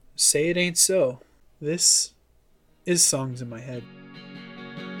Say it ain't so. This is Songs in My Head.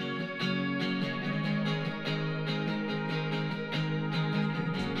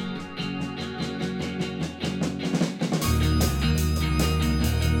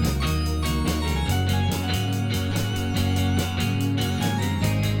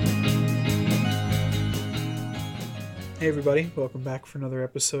 Hey everybody, welcome back for another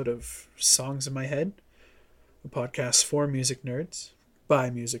episode of Songs in My Head, a podcast for music nerds, by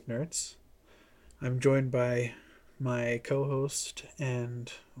music nerds. I'm joined by my co-host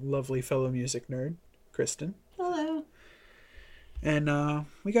and lovely fellow music nerd, Kristen. Hello. And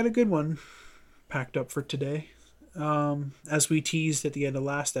we got a good one packed up for today. As we teased at the end of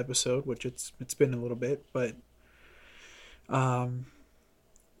last episode, which it's been a little bit, but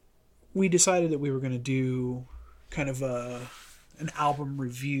we decided that we were going to do kind of an album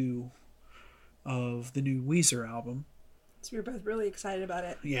review of the new Weezer album. So we were both really excited about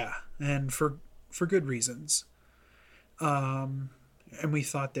it. Yeah, and for good reasons. And we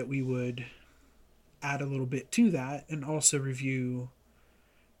thought that we would add a little bit to that and also review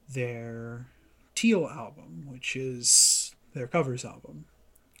their Teal album, which is their covers album.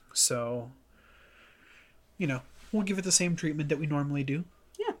 So, we'll give it the same treatment that we normally do.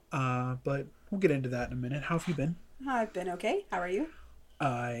 Yeah. But we'll get into that in a minute. How have you been? I've been okay. How are you?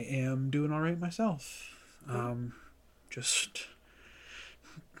 I am doing all right myself. Just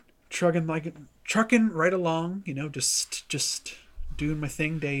trucking right along, just doing my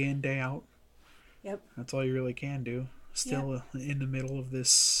thing day in, day out. Yep. That's all you really can do. Still in the middle of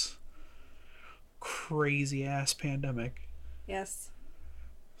this crazy ass pandemic. Yes.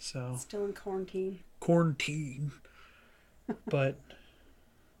 So still in quarantine. But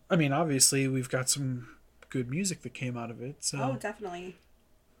I mean, obviously we've got some good music that came out of it. So oh, definitely.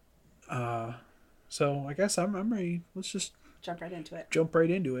 So I guess I'm ready. Let's just jump right into it.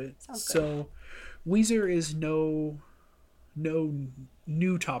 Sounds good. Weezer is no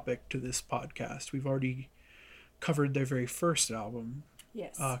new topic to this podcast. We've already covered their very first album.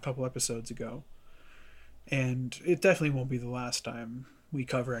 Yes. A couple episodes ago. And it definitely won't be the last time we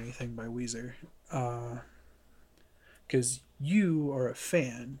cover anything by Weezer. Because you are a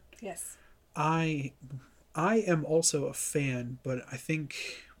fan. Yes. I am also a fan, but I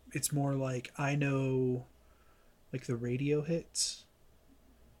think it's more like I know like the radio hits.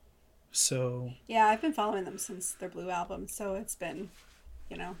 So yeah, I've been following them since their Blue album, so it's been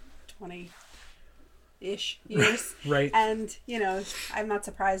 20-ish years. Right. And I'm not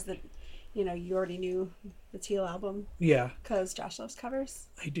surprised that you already knew the Teal album. Yeah, because Josh loves covers.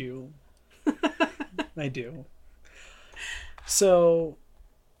 I do. I do. So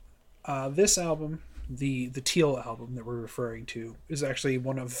this album, the Teal album that we're referring to, is actually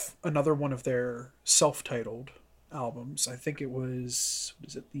another one of their self-titled albums. I think it was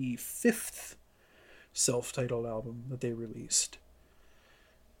the 5th self-titled album that they released,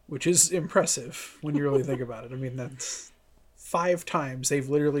 which is impressive when you really think about it. I mean, that's 5 times they've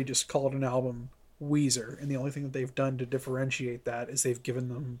literally just called an album Weezer, and the only thing that they've done to differentiate that is they've given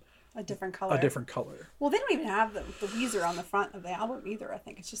them a different color. Well, they don't even have the Weezer on the front of the album either. I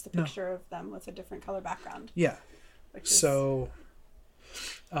think it's just a picture of them with a different color background. Yeah. So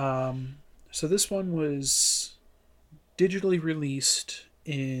this one was digitally released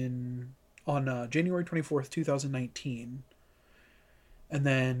on January 24th, 2019. And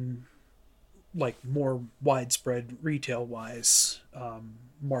then, like, more widespread retail-wise,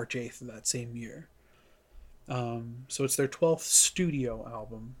 March 8th of that same year. So it's their 12th studio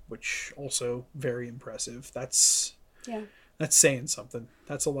album, which also very impressive. That's saying something.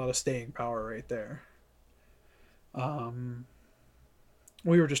 That's a lot of staying power right there.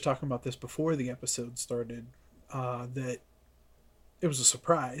 We were just talking about this before the episode started, that it was a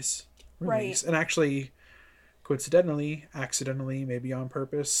surprise release. Right. And actually, coincidentally, accidentally, maybe on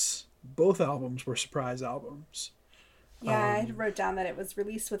purpose, both albums were surprise albums. Yeah, I wrote down that it was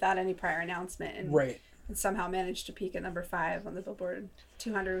released without any prior announcement. And right. And somehow managed to peak at number 5 on the Billboard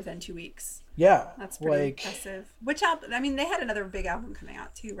 200 within 2 weeks. Yeah. That's pretty impressive. Which album? I mean, they had another big album coming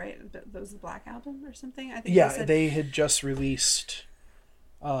out too, right? That was the Black Album or something? I think. Yeah, they had just released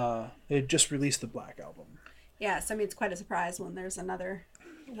the Black Album. Yeah, so I mean, it's quite a surprise when there's another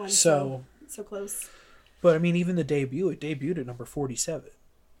one so close. But I mean, even it debuted at number 47.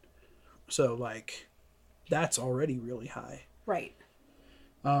 So, like, that's already really high. Right.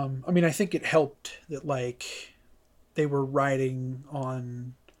 I mean, I think it helped that, like, they were riding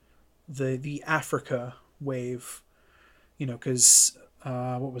on the Africa wave, because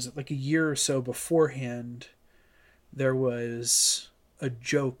what was it, like a year or so beforehand, there was a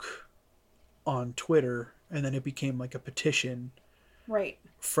joke on Twitter, and then it became like a petition, right,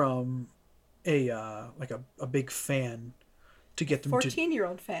 from a big fan to get them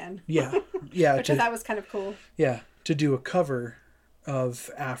 14-year-old fan. Yeah. Which I thought was kind of cool. Yeah, to do a cover of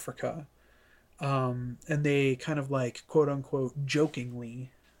Africa. And they kind of like, quote unquote,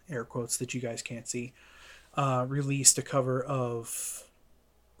 jokingly, air quotes that you guys can't see, released a cover of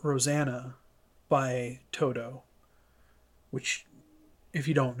Rosanna by Toto, which, if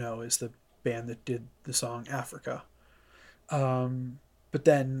you don't know, is the band that did the song Africa. But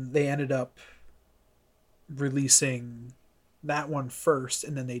then they ended up releasing that one first,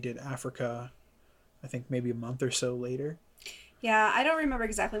 and then they did Africa, I think maybe a month or so later. Yeah, I don't remember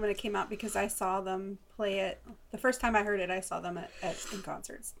exactly when it came out because I saw them play it. The first time I heard it, I saw them in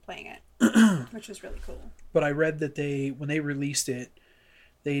concerts playing it, which was really cool. But I read that when they released it,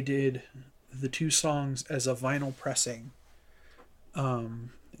 they did the two songs as a vinyl pressing.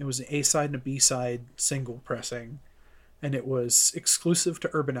 It was an A-side and a B-side single pressing, and it was exclusive to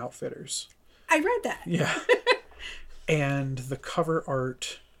Urban Outfitters. I read that. Yeah. And the cover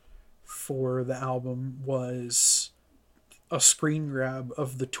art for the album was a screen grab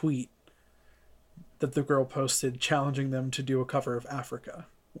of the tweet that the girl posted challenging them to do a cover of Africa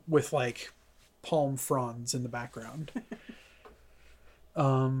with like palm fronds in the background.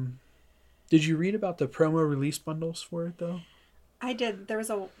 Did you read about the promo release bundles for it though? I did. There was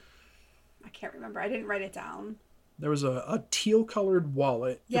I can't remember. I didn't write it down. There was a teal colored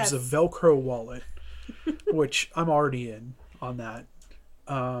wallet. Yes. It was a Velcro wallet, which I'm already in on that.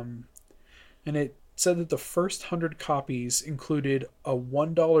 And it said that the first 100 copies included a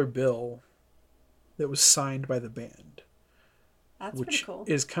 $1 bill that was signed by the band. That's which pretty cool.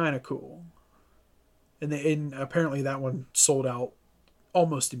 Is kind of cool. And apparently that one sold out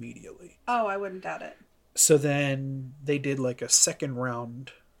almost immediately. Oh, I wouldn't doubt it. So then they did like a second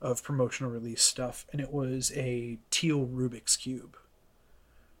round of promotional release stuff, and it was a teal Rubik's Cube.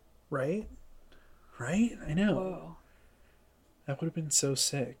 Right? Right? I know. Whoa. That would have been so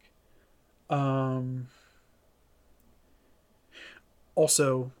sick.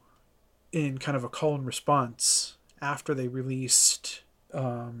 Also, in kind of a call and response, after they released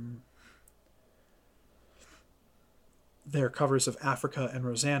their covers of Africa and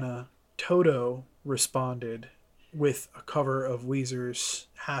Rosanna, Toto responded with a cover of Weezer's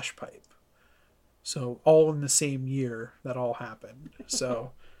Hash Pipe. So all in the same year that all happened.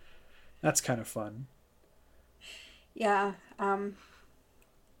 So that's kind of fun. Yeah. Yeah,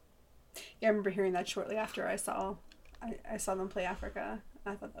 I remember hearing that shortly after I saw them play Africa.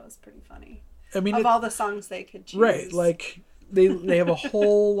 I thought that was pretty funny. I mean, all the songs they could choose. Right, like they have a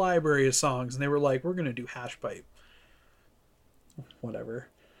whole library of songs, and they were like, "We're gonna do Hash Pipe." Whatever.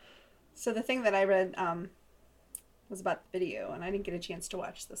 So the thing that I read was about the video, and I didn't get a chance to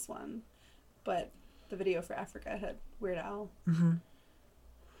watch this one, but the video for Africa had Weird Al. Mm-hmm.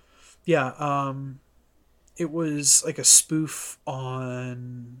 Yeah, it was like a spoof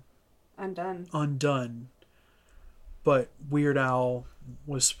on Undone, but Weird Al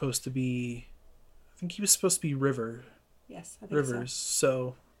was supposed to be, I think he was supposed to be River. Yes, I think Rivers.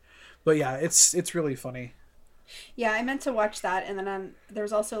 So, but yeah, it's really funny. Yeah, I meant to watch that, and then there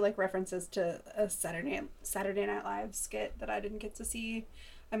was also like references to a Saturday Night Live skit that I didn't get to see.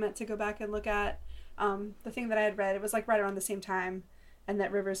 I meant to go back and look at. The thing that I had read, it was like right around the same time, and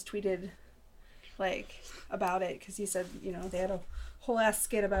that Rivers tweeted like about it because he said, you know, they had a whole ass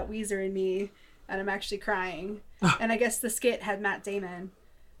skit about Weezer and me, and I'm actually crying. And I guess the skit had Matt Damon,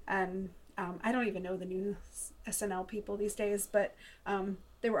 and I don't even know the new SNL people these days, but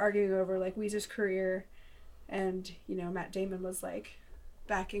they were arguing over like Weezer's career. And, you know, Matt Damon was, like,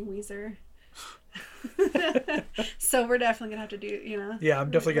 backing Weezer. So we're definitely going to have to do, you know. Yeah, I'm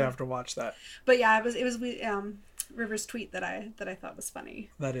definitely going to have to watch that. But, yeah, it was Rivers' tweet that I thought was funny.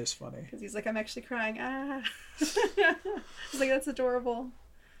 That is funny. Because he's like, I'm actually crying. I was like, that's adorable.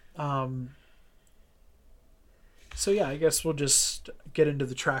 So, yeah, I guess we'll just get into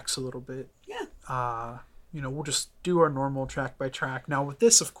the tracks a little bit. Yeah. You know, we'll just do our normal track by track. Now, with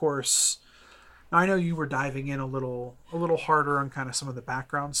this, of course... I know you were diving in a little harder on kind of some of the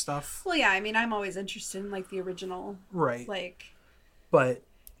background stuff. Well, yeah, I mean, I'm always interested in, like, the original. Right. Like... But,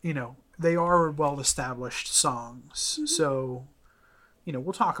 you know, they are well-established songs. Mm-hmm. So, you know,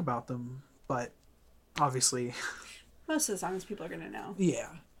 we'll talk about them. But, obviously... Most of the songs people are going to know. Yeah.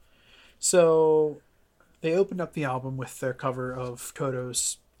 So, they opened up the album with their cover of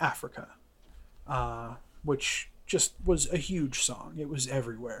Toto's Africa. Which just was a huge song. It was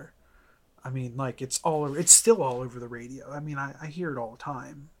everywhere. I mean, like, it's still all over the radio. I mean, I hear it all the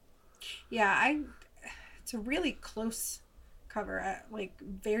time. Yeah, it's a really close cover,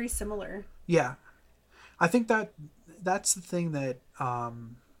 very similar. Yeah. I think that's the thing that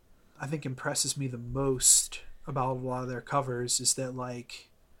I think impresses me the most about a lot of their covers is that like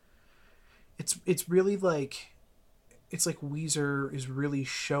it's really like it's like Weezer is really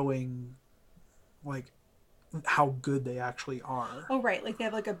showing like how good they actually are. Oh, right. Like they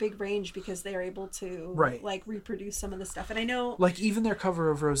have like a big range because they are able to Right. like reproduce some of the stuff. And I know Like even their cover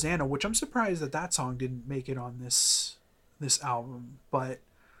of Rosanna, which I'm surprised that that song didn't make it on this album, but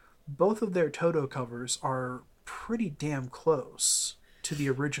both of their Toto covers are pretty damn close to the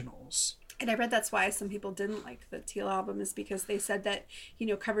originals. and I read that's why some people didn't like the Teal album is because they said that, you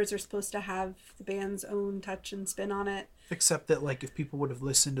know, covers are supposed to have the band's own touch and spin on it. Except that like if people would have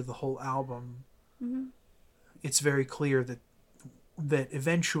listened to the whole album, Mm-hmm. it's very clear that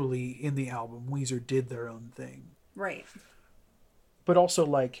eventually in the album Weezer did their own thing. Right. But also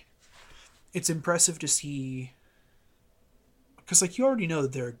like it's impressive to see because like you already know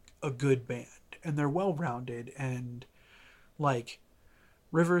that they're a good band and they're well rounded and like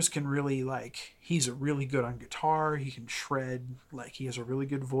Rivers can really like he's a really good on guitar, he can shred, like he has a really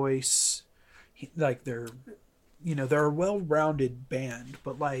good voice. Like they're a well-rounded band,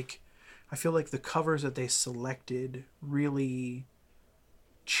 but like I feel like the covers that they selected really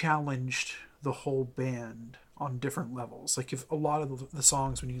challenged the whole band on different levels. Like if a lot of the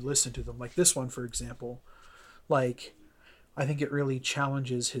songs when you listen to them, like this one for example, like I think it really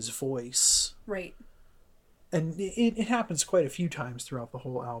challenges his voice. Right. And it happens quite a few times throughout the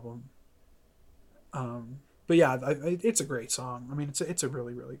whole album. But yeah, it's a great song. I mean, it's a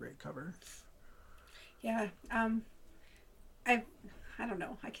really, really great cover. Yeah. I don't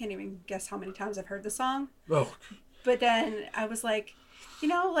know. I can't even guess how many times I've heard the song. Oh, But then I was like, you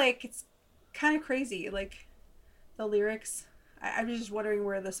know, like it's kind of crazy. Like the lyrics. I was just wondering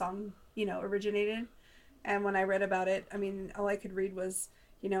where the song, you know, originated. And when I read about it, I mean, all I could read was,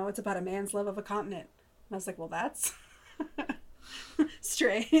 you know, it's about a man's love of a continent. And I was like, well, that's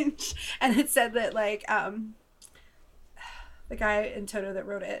strange. And it said that like the guy in Toto that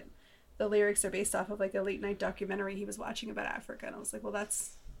wrote it, the lyrics are based off of like a late night documentary he was watching about Africa. And I was like, well,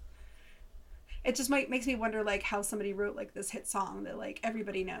 that's, it just makes me wonder like how somebody wrote like this hit song that like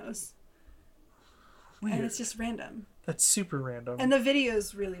everybody knows. weird. And it's just random. That's super random. And the video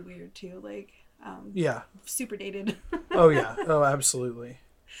is really weird too. Like, yeah. super dated. Oh yeah. Oh, absolutely.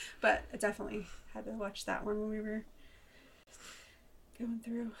 But I definitely had to watch that one when we were going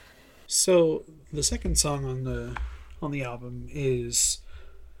through. So the second song on the album is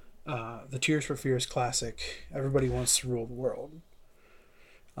the Tears for Fears classic, Everybody Wants to Rule the World.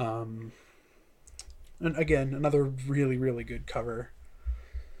 And again, another really, really good cover.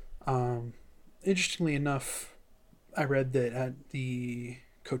 Interestingly enough, I read that at the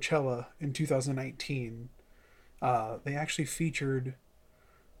Coachella in 2019, they actually featured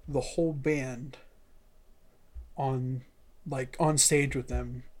the whole band on stage with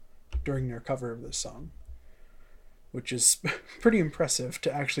them during their cover of this song, which is pretty impressive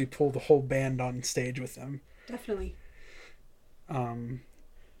to actually pull the whole band on stage with them. Definitely.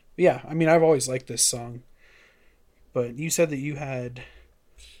 Yeah, I mean, I've always liked this song, but you said that you had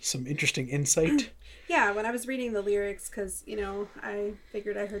some interesting insight. Yeah, when I was reading the lyrics, because, you know, I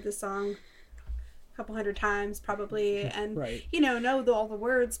figured I heard this song a couple hundred times probably, and, Right. you know all the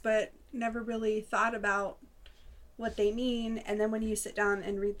words, but never really thought about what they mean. And then when you sit down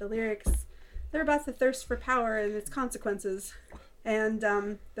and read the lyrics, they're about the thirst for power and its consequences. And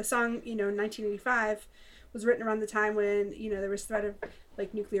the song, you know, 1985 was written around the time when, you know, there was threat of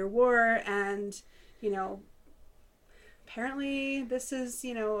like nuclear war, and, you know, apparently this is,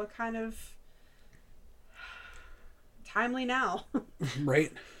 you know, a kind of timely now.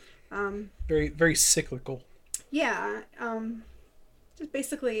 Right. Very, very cyclical. Yeah. Just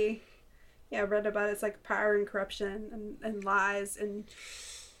basically, yeah, I read about it's like power and corruption and lies and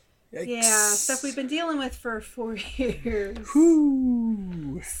Yikes. yeah, stuff we've been dealing with for 4 years.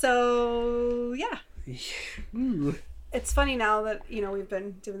 Ooh. So yeah. Ooh. It's funny now that, you know, we've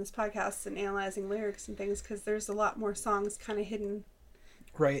been doing this podcast and analyzing lyrics and things, because there's a lot more songs kind of hidden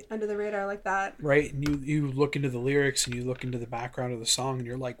Right. under the radar like that. Right. And you look into the lyrics and you look into the background of the song and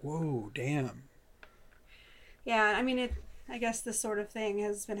you're like, whoa, damn. Yeah, I mean, I guess this sort of thing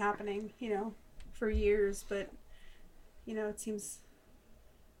has been happening, you know, for years, but, you know, it seems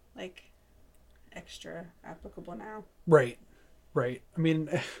like extra applicable now. Right. Right. I mean,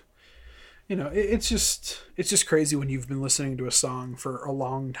 you know, it's just crazy when you've been listening to a song for a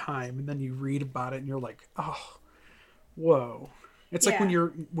long time and then you read about it and you're like, oh, whoa. It's like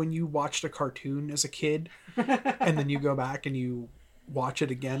when you watched a cartoon as a kid and then you go back and you watch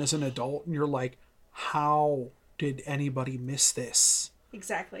it again as an adult and you're like, how did anybody miss this?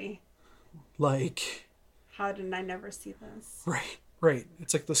 Exactly. Like, How did I never see this? right. Right.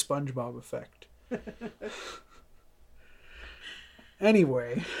 It's like the SpongeBob effect.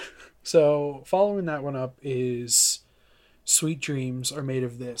 Anyway, so following that one up is Sweet Dreams Are Made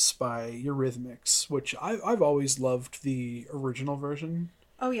of This by Eurythmics, which I've always loved the original version,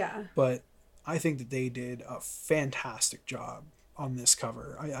 Oh yeah. but I think that they did a fantastic job on this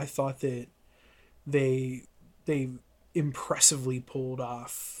cover. I thought that they impressively pulled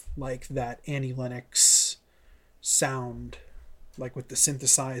off like that Annie Lennox sound, like with the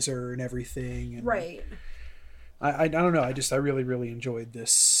synthesizer and everything. And Right. I don't know. I really enjoyed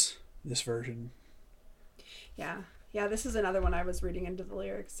this version. Yeah. Yeah, this is another one I was reading into the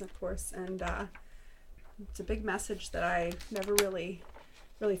lyrics, of course, and it's a big message that I never really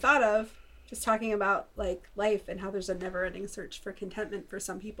thought of. Just talking about like life and how there's a never-ending search for contentment for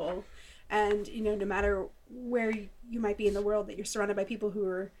some people, and no matter where you might be in the world, that you're surrounded by people who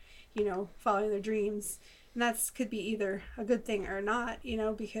are, following their dreams, and that's could be either a good thing or not,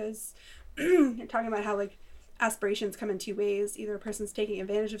 because you're talking about how like aspirations come in two ways. Either a person's taking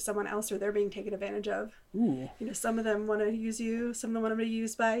advantage of someone else or they're being taken advantage of. Ooh. Some of them want to use you, some of them want to be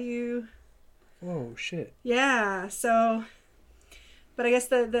used by you. Oh, shit. Yeah, so, but I guess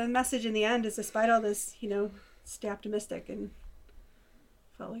the message in the end is, despite all this, stay optimistic and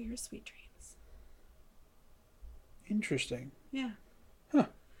follow your sweet dreams. Interesting. Yeah. Huh.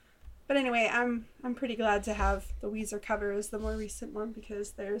 But anyway, I'm pretty glad to have the Weezer cover as the more recent one,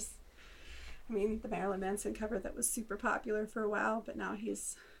 because there's, the Marilyn Manson cover that was super popular for a while, but now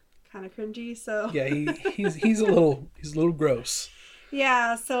he's kind of cringy. So yeah, he's a little gross.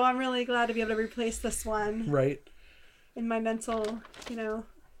 Yeah, so I'm really glad to be able to replace this one. Right. In my mental,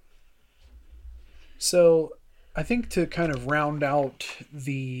 So, I think to kind of round out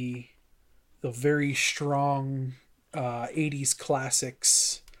the very strong 80s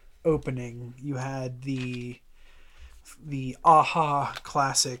classics opening, you had the a-ha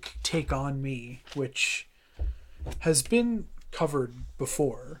classic Take On Me, which has been covered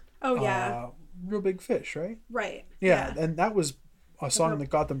before. Oh yeah. Real Big Fish, right? Right. Yeah, and that was a song that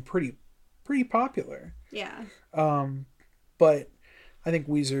got them pretty popular. Yeah. But I think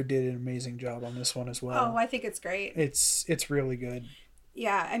Weezer did an amazing job on this one as well. Oh, I think it's great. It's really good.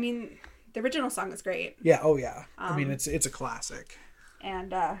 Yeah, the original song is great. Yeah, oh yeah. It's a classic.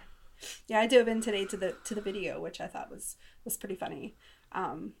 And I dove in today to the video, which I thought was pretty funny.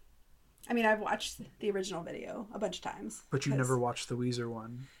 I've watched the original video a bunch of times. But you never watched the Weezer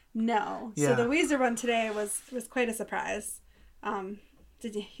one. No. Yeah. So the Weezer one today was quite a surprise. Have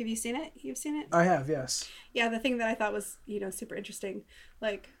you seen it? You've seen it? I have, yes. Yeah, the thing that I thought was, super interesting,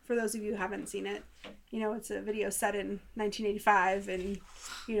 like, for those of you who haven't seen it, it's a video set in 1985 in,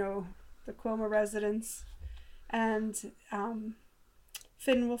 the Cuomo residence. And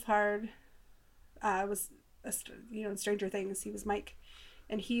Finn Wolfhard was, in Stranger Things. He was Mike.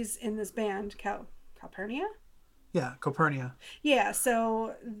 And he's in this band, Calpurnia? Yeah, Calpurnia. Yeah,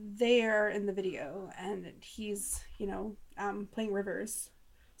 so they are in the video, and he's, playing Rivers.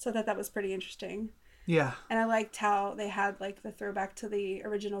 So I thought that was pretty interesting. Yeah. And I liked how they had, like, the throwback to the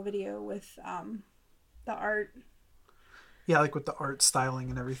original video with the art. Yeah, like with the art styling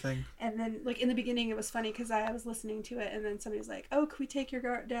and everything. And then, like, in the beginning, it was funny because I was listening to it, and then somebody was like, "Oh, can we take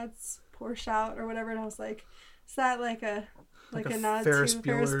your dad's Porsche out or whatever?" And I was like, "Is that like a nod Ferris to Bueller.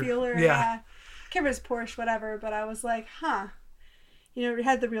 Ferris Bueller?" Yeah. Can't remember his Porsche, whatever. But I was like, "Huh," it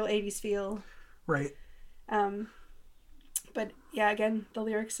had the real '80s feel. Right. But yeah, again, the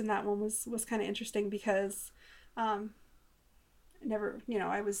lyrics in that one was kind of interesting because, I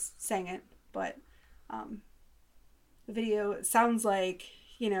was saying it, but the video, it sounds like,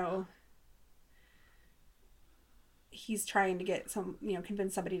 he's trying to get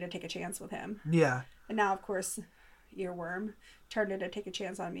convince somebody to take a chance with him. Yeah. And now, of course, Earworm turned into Take a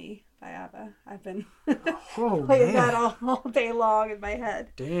Chance on Me by ABBA. I've been playing that all day long in my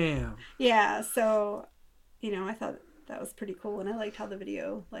head. Damn. Yeah, so, I thought that was pretty cool, and I liked how the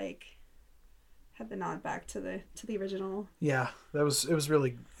video, like, had the nod back to the original. Yeah, it was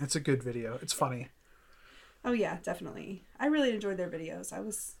really, it's a good video. It's funny. Oh yeah, definitely. I really enjoyed their videos. I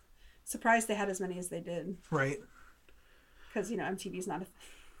was surprised they had as many as they did. Right. Because, MTV's not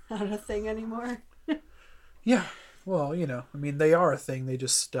a thing anymore. Yeah. Well, they are a thing. They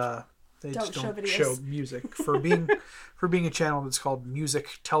just don't show music. For being a channel that's called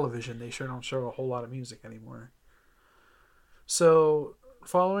Music Television, they sure don't show a whole lot of music anymore. So,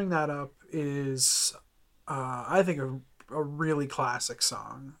 following that up is, I think, a really classic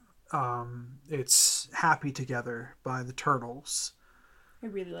song. It's Happy Together by the Turtles. I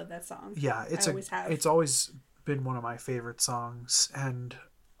really love that song. Yeah, it's always been one of my favorite songs, and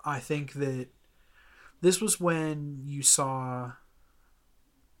I think that this was when you saw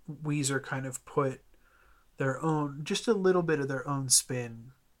Weezer kind of put their own, just a little bit of their own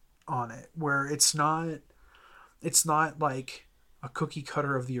spin on it, where it's not like a cookie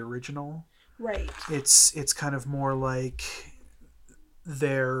cutter of the original. Right. It's kind of more like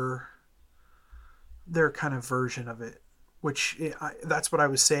their kind of version of it, which that's what I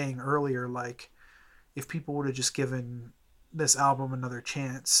was saying earlier. Like, if people would have just given this album another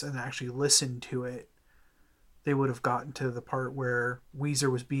chance and actually listened to it, they would have gotten to the part where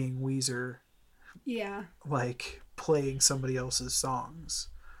Weezer was being Weezer. Yeah. Like, playing somebody else's songs.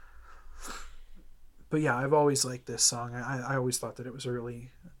 But yeah, I've always liked this song. I always thought that it was a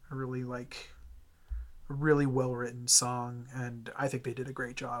really well written song, and I think they did a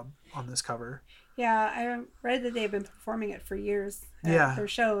great job on this cover. Yeah, I read that they've been performing it for years at their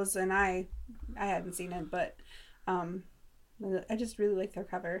shows, and I hadn't seen it, but I just really like their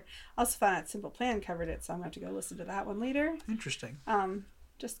cover. I also found out Simple Plan covered it, so I'm going to have to go listen to that one later. Interesting.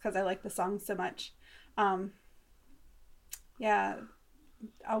 Just because I like the song so much. Yeah,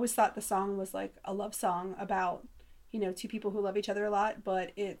 I always thought the song was like a love song about, two people who love each other a lot,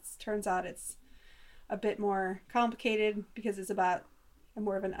 but turns out it's a bit more complicated because it's about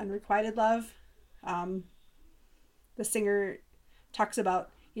more of an unrequited love. The singer talks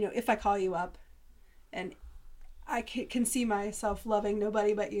about, if I call you up and I can see myself loving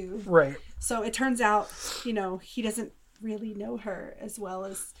nobody but you. Right. So it turns out, he doesn't really know her as well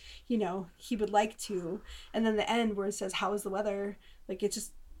as, he would like to. And then the end where it says, how is the weather? Like, it's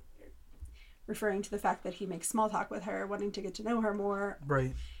just referring to the fact that he makes small talk with her, wanting to get to know her more.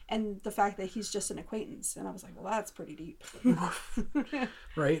 Right. And the fact that he's just an acquaintance. And I was like, well, that's pretty deep.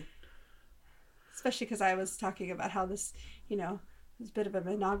 Right. Especially because I was talking about how this, is a bit of a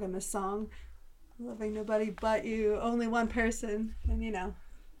monogamous song. Loving nobody but you, only one person. And,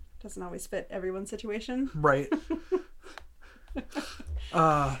 doesn't always fit everyone's situation. Right.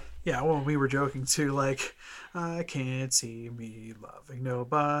 Yeah, well, we were joking too, like, I can't see me loving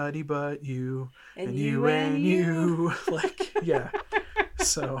nobody but you, and you and you. Like, yeah.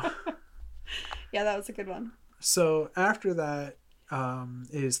 So. Yeah, that was a good one. So after that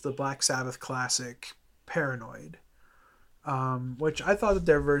is the Black Sabbath classic Paranoid, which I thought that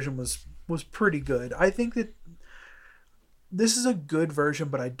their version was pretty good. I think that this is a good version,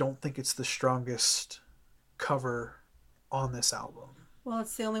 but I don't think it's the strongest cover on this album. Well,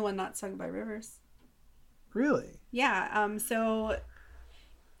 it's the only one not sung by Rivers. Really? Yeah. So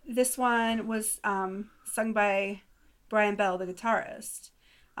this one was sung by Brian Bell, the guitarist.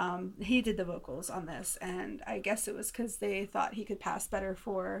 He did the vocals on this, and I guess it was because they thought he could pass better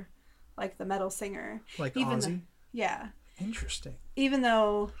for, like, the metal singer. Like Ozzy? Yeah. Interesting. Even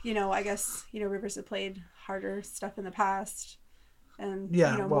though, I guess, Rivers had played harder stuff in the past. And,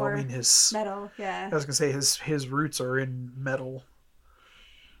 yeah, well, more I mean, his metal, yeah. I was going to say his roots are in metal.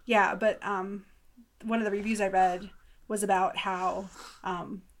 Yeah, but one of the reviews I read was about how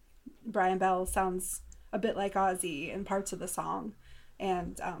Brian Bell sounds a bit like Ozzy in parts of the song,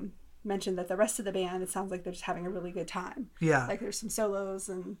 and mentioned that the rest of the band, it sounds like they're just having a really good time. Yeah. Like, there's some solos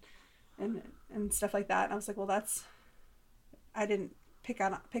and stuff like that. And I was like, well, I didn't pick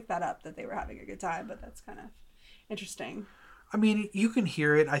that up, that they were having a good time, but that's kind of interesting. I mean, you can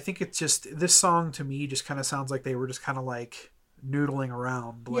hear it. I think it's just, this song to me just kind of sounds like they were just kind of like noodling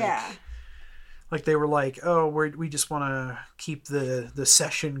around. Like, yeah. Like they were like, oh, we just want to keep the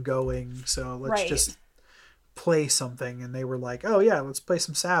session going, so let's just play something. And they were like, oh yeah, let's play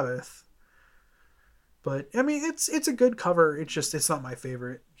some Sabbath. But I mean, it's a good cover. It's not my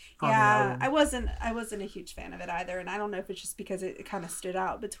favorite. Yeah, I wasn't a huge fan of it either, and I don't know if it's just because it kind of stood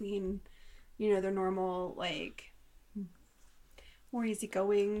out between, their normal, like, more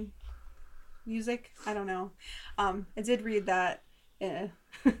easygoing music. I don't know. I did read that in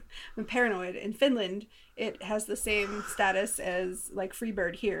Paranoid in Finland, it has the same status as, like,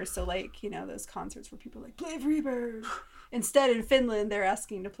 Freebird here. So, like, those concerts where people are like, play Freebird. Instead, in Finland, they're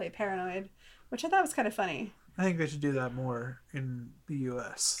asking to play Paranoid, which I thought was kind of funny. I think they should do that more in the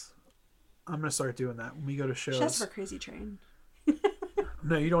U.S. I'm going to start doing that when we go to shows. Just for Crazy Train.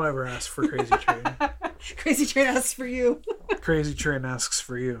 No, you don't ever ask for Crazy Train. Crazy Train asks for you. Crazy Train asks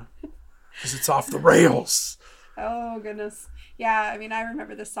for you. Because it's off the rails. Oh, goodness. Yeah, I mean, I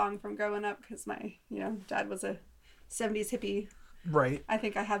remember this song from growing up because my, dad was a 70s hippie. Right. I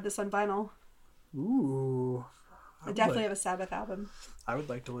think I have this on vinyl. Ooh. I definitely have a Sabbath album. I would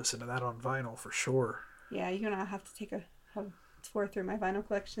like to listen to that on vinyl for sure. Yeah, you're going to have to take a tour through my vinyl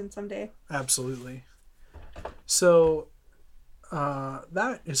collection someday. Absolutely. So,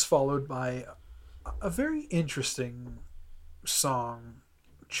 that is followed by a very interesting song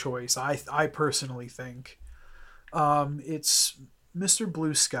choice, I personally think. It's Mr.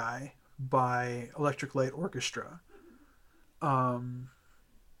 Blue Sky by Electric Light Orchestra.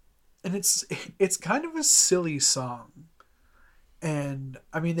 And it's kind of a silly song. And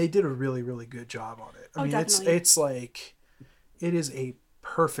I mean, they did a really, really good job on it. I mean, definitely. it's like, it is a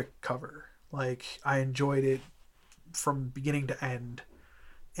perfect cover. Like, I enjoyed it from beginning to end.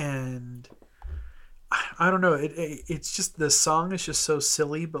 And I don't know, it's just, the song is just so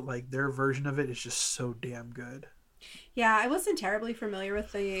silly, but like their version of it is just so damn good. Yeah, I wasn't terribly familiar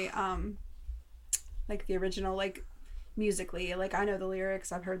with the like the original, like musically. Like I know the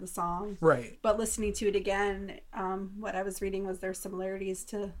lyrics, I've heard the song, Right. but listening to it again, what I was reading was there's similarities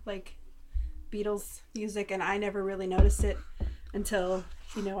to like Beatles music, and I never really noticed it until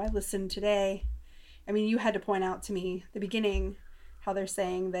I listened today. I mean, you had to point out to me the beginning how they're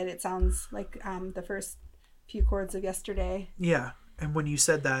saying that it sounds like the first few chords of Yesterday. Yeah. And when you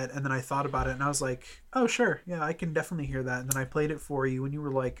said that, and then I thought about it, and I was like, oh, sure. Yeah, I can definitely hear that. And then I played it for you, and you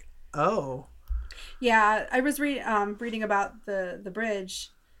were like, oh. Yeah, I was reading about the bridge,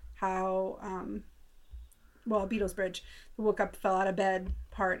 how well, Beatles bridge, the woke up, fell out of bed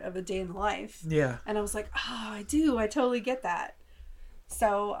part of A Day in the Life. Yeah. And I was like, oh, I totally get that.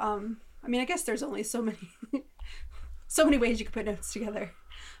 So, I mean, I guess there's only so many so many ways you could put notes together,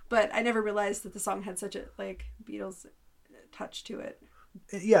 but I never realized that the song had such a like Beatles touch to it.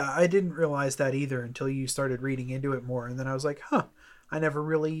 Yeah, I didn't realize that either until you started reading into it more. And then I was like, huh, I never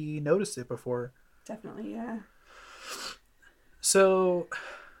really noticed it before. Definitely, yeah. So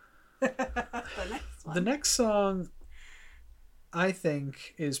The next one. the next song, I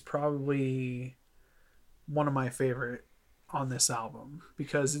think, is probably one of my favorite on this album,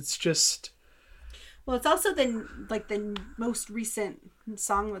 because it's just, Well, it's also the most recent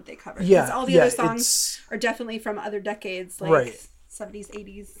song that they covered. yeah, 'Cause all the yeah, other songs are definitely from other decades, like Right. 70s,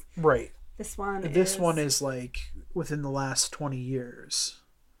 80s. right. This one Is like within the last 20 years.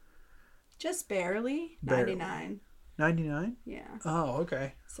 just barely Barely. 99. 99? Yeah. Oh,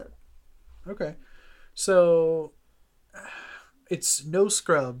 okay. So Okay. So it's No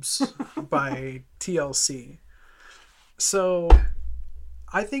Scrubs by TLC. So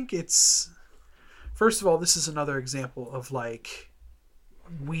I think it's, first of all, this is another example of like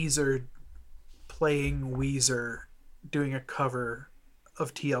Weezer playing Weezer doing a cover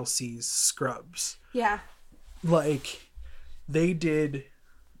of TLC's Scrubs. yeah. Like, they did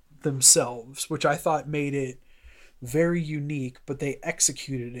themselves, which I thought made it very unique, but they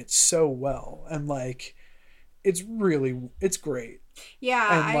executed it so well. And like, it's great.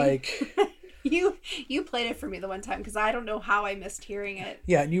 Yeah. And like, you played it for me the one time because I don't know how I missed hearing it.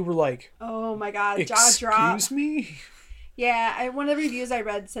 yeah, and you were like, Oh my god, jaw drop. excuse me? Yeah, one of the reviews I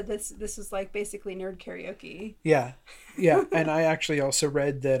read said this was like basically nerd karaoke. Yeah. Yeah. And I actually also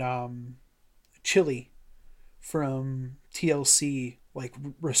read that Chili from TLC like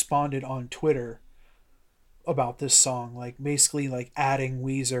responded on Twitter about this song, like basically like adding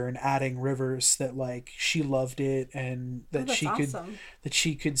Weezer and adding Rivers, that like she loved it, and that That's she awesome.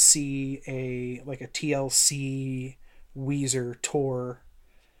 could see a TLC Weezer tour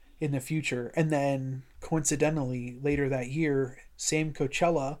in the future. And then coincidentally later that year, same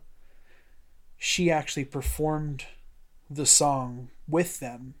Coachella, she actually performed the song with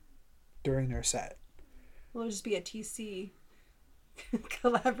them during their set. Well, it'll just be a TC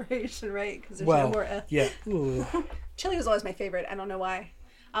collaboration, right? Because there's Well, no more F. yeah. Ooh. Chili was always my favorite. I don't know why.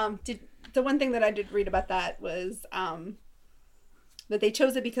 The one thing that I did read about that was that they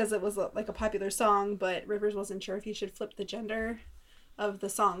chose it because it was like a popular song, but Rivers wasn't sure if he should flip the gender of the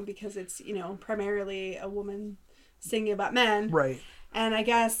song because it's primarily a woman singing about men, Right. and I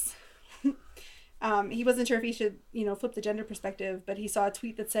guess he wasn't sure if he should flip the gender perspective, but he saw a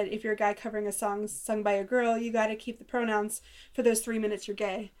tweet that said, if you're a guy covering a song sung by a girl, you got to keep the pronouns for those 3 minutes you're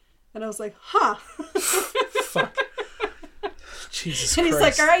gay. And I was like, huh. Fuck. Jesus And he's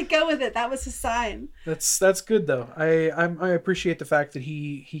Christ. like, all right, go with it. That was his sign. That's good though. I appreciate the fact that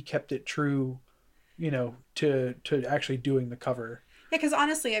he kept it true, to actually doing the cover. Yeah, because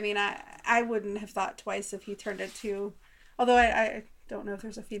honestly, I mean, I wouldn't have thought twice if he turned it to, although I don't know if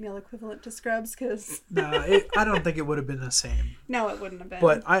there's a female equivalent to Scrubs, because No, I don't think it would have been the same. no, it wouldn't have been.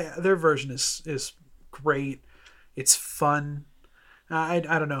 But their version is great. It's fun. I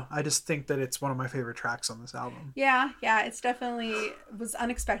don't know. I just think that it's one of my favorite tracks on this album. yeah, it's definitely was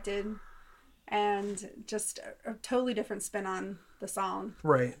unexpected, and just a totally different spin on the song.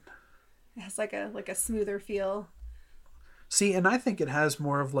 Right. It has like a smoother feel. See, and I think it has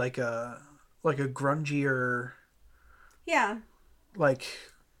more of like a grungier, Yeah, like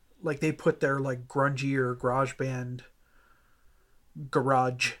they put their like grungier garage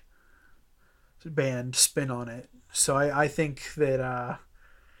band spin on it. So I think that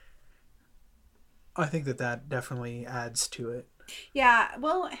that definitely adds to it. Yeah,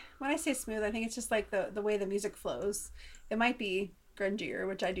 well, when I say smooth, I think it's just like the way the music flows. It might be grungier,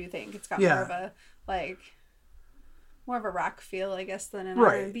 which I do think it's got more of Yeah, a like more of a rock feel, I guess, than an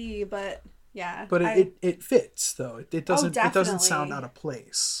R and right. B. But yeah, But it fits though. oh It doesn't sound definitely out of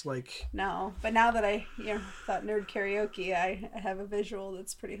place. Like no. But now that I thought nerd karaoke, I have a visual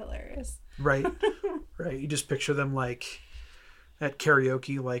that's pretty hilarious. right, right. You just picture them like at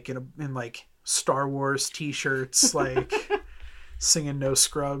karaoke, like in like Star Wars t-shirts, like singing No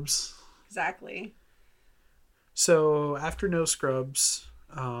Scrubs. Exactly. So after No Scrubs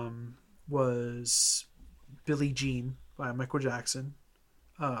was Billie Jean by Michael Jackson.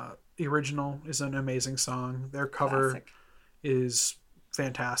 The original is an amazing song. Their cover Classic. is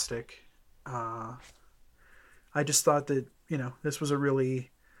fantastic. Uh, I just thought that this was a really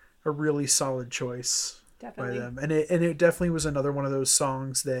solid choice by Definitely. them, and it definitely was another one of those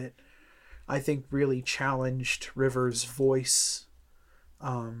songs that I think really challenged Rivers' voice.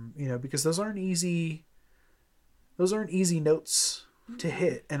 Because those aren't easy notes to Mm-mm.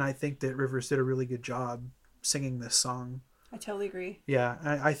 hit, and I think that Rivers did a really good job singing this song. I totally agree. Yeah,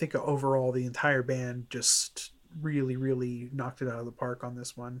 I think overall the entire band just really, really knocked it out of the park on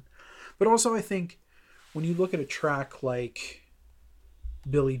this one. But also, I think when you look at a track like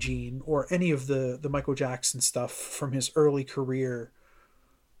Billie Jean or any of the Michael Jackson stuff from his early career,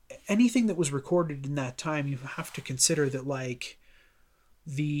 anything that was recorded in that time, you have to consider that like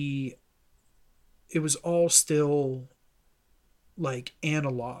the it was all still like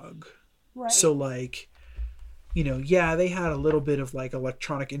analog. So Right. like yeah, they had a little bit of like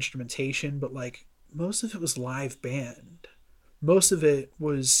electronic instrumentation, but like most of it was live band. Most of it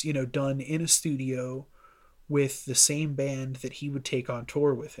was, done in a studio with the same band that he would take on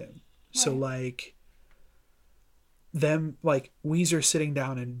tour with him. So Right. like them like Weezer sitting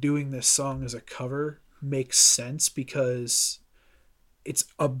down and doing this song as a cover makes sense because it's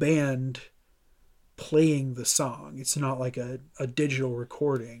a band playing the song. It's not like a digital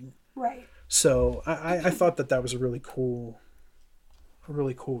recording. Right. So I thought that was a really cool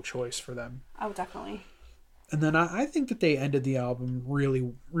choice for them. Oh, definitely. And then I think that they ended the album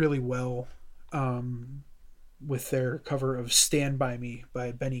really, really well with their cover of Stand By Me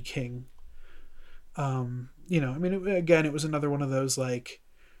by Benny King. I mean, again, it was another one of those like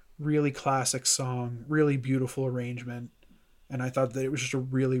really classic song, really beautiful arrangement. And I thought that it was just a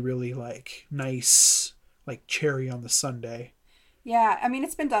really, really like nice, like cherry on the sundae. Yeah, I mean,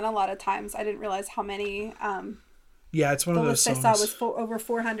 it's been done a lot of times. I didn't realize how many. Yeah, it's one The of those list I saw was songs. over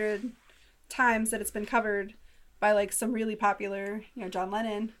 400 times that it's been covered by like some really popular, John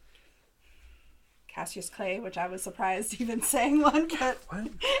Lennon, Cassius Clay, which I was surprised even saying one, but What?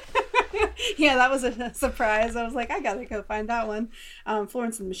 yeah, that was a surprise. I was like, I gotta go find that one.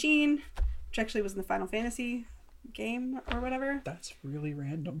 Florence and the Machine, which actually was in the Final Fantasy game or whatever. That's really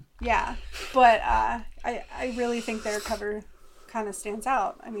random. Yeah, but I really think their cover kind of stands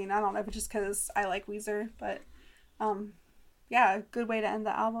out. I mean, I don't know if it's just because I like Weezer, but um, yeah, good way to end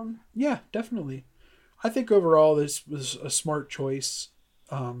the album. Yeah, definitely. I think overall this was a smart choice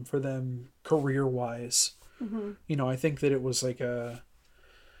for them career wise. Hmm. I think that it was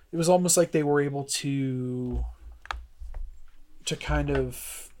almost like they were able to kind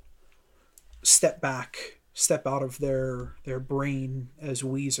of step out of their brain as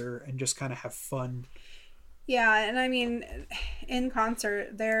Weezer and just kind of have fun. Yeah, and I mean, in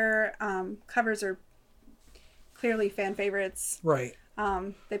concert, their covers are clearly fan favorites. Right.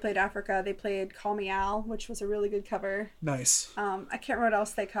 They played Africa. They played Call Me Al, which was a really good cover. Nice. I can't remember what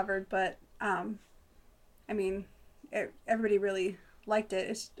else they covered, but I mean, everybody really liked it.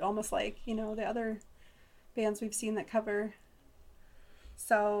 It's almost like the other bands we've seen that cover.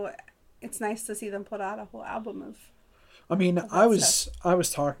 So it's nice to see them put out a whole album I mean, of that stuff. I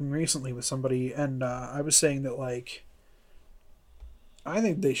was talking recently with somebody, and I was saying that like I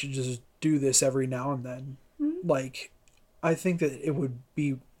think they should just do this every now and then. Mm-hmm. Like, I think that it would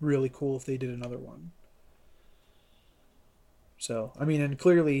be really cool if they did another one. So, I mean, and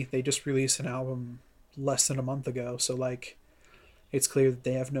clearly they just released an album less than a month ago, so like it's clear that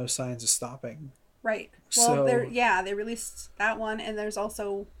they have no signs of stopping. Right. Well, So, they released that one, and there's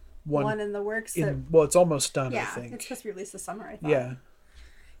also one one in the works that in well, it's almost done, I yeah, it's think. supposed to be released this summer. I thought. Yeah.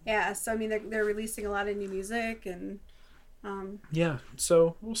 Yeah. So I mean, they're releasing a lot of new music, and um, Yeah.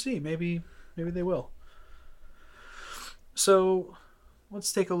 So, we'll see. Maybe they will. So,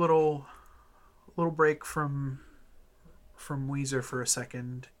 let's take a little break from Weezer for a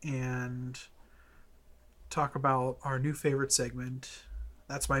second and talk about our new favorite segment.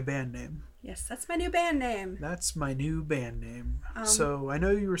 That's my band name. Yes, that's my new band name. That's my new band name. Um, So I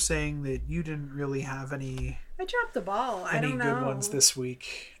know you were saying that you didn't really have I dropped the ball. I any don't know. good ones this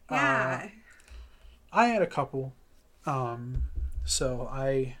week. Yeah. I had a couple. So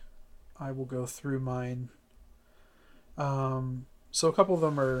I will go through mine. So a couple of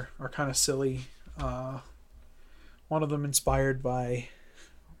them are kind of silly. One of them inspired by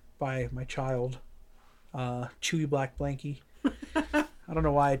my child, Chewy Black Blankie. I don't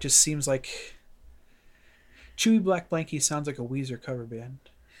know why, it just seems like Chewy Black Blankie sounds like a Weezer cover band.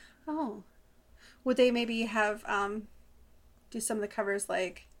 Oh. Would they maybe have do some of the covers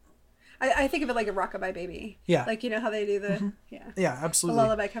like I think of it like a Rockabye Baby. Yeah. Like, you know how they do the Yeah, the absolutely.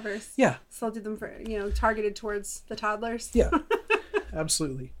 lullaby covers. Yeah. So they'll do them for, targeted towards the toddlers. Yeah.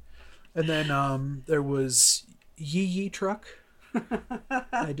 Absolutely. And then there was Yee Yee Truck.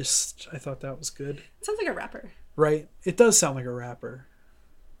 I thought that was good. It sounds like a rapper. Right? It does sound like a rapper.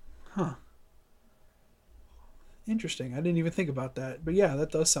 Huh. Interesting. I didn't even think about that. But yeah,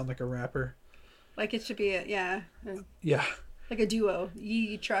 that does sound like a rapper. Like it should be Yeah. like a duo.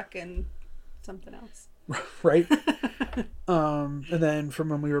 Yee Truck and something else. Right? And then from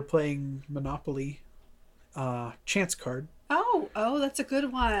when we were playing Monopoly, Chance Card. Oh, that's a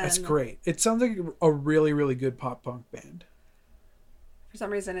good one. That's great. It sounds like a really, really good pop punk band. For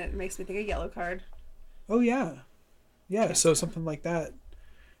some reason, it makes me think of Yellow Card. Oh, yeah. Yeah, Chance so Card. something like that.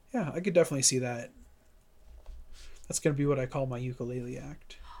 Yeah, I could definitely see that. That's going to be what I call my ukulele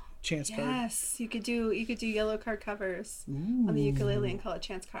act. Chance Card. Yes, you could do Yellow Card covers on the ukulele and call it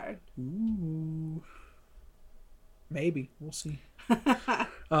Chance Card. Ooh. Maybe. We'll see. Giving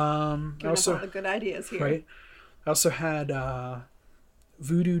us all the good ideas here. Right. I also had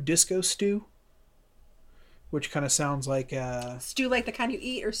Voodoo Disco Stew, which kind of sounds like Stew like the kind you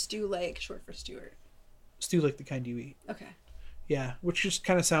eat, or stew like short for Stewart? stew like the kind you eat. Okay. Yeah, which just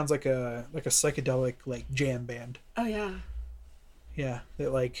kind of sounds like a psychedelic like jam band. Oh yeah. Yeah,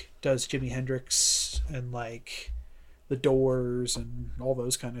 that like does Jimi Hendrix and like the Doors and all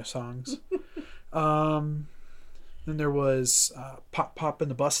those kind of songs. Then there was Pop Pop and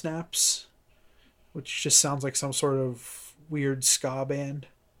the Bus Snaps, which just sounds like some sort of weird ska band.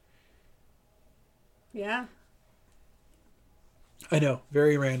 Yeah. I know,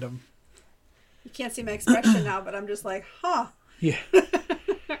 very random. You can't see my expression now, but I'm just like, huh. Yeah.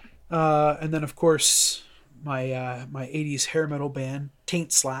 And then of course my my 80s hair metal band,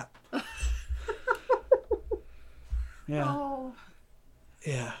 Taint Slap. Yeah. Oh.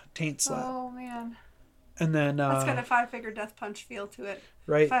 Yeah, Taint Slap. Oh man. And then That's got a 5-figure death punch feel to it.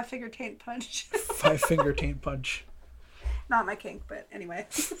 right, 5-figure taint punch. 5-finger taint punch. Not my kink, but anyway.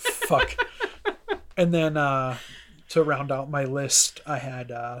 Fuck. And then to round out my list, I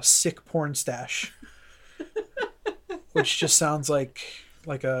had Sick Porn Stash, which just sounds like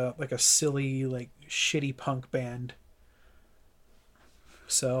a silly like shitty punk band.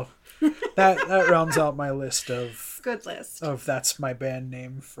 So that rounds out my list of Good list. that's my band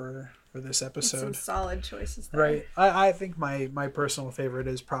name for this Some episode. solid choices there. Right. I think my personal favorite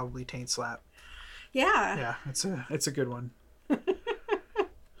is probably Taint Slap. Yeah. Yeah, it's a good one.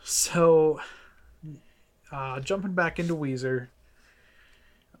 So, jumping back into Weezer,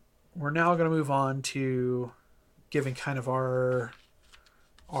 we're now going to move on to giving kind of our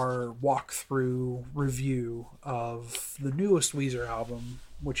walkthrough review of the newest Weezer album,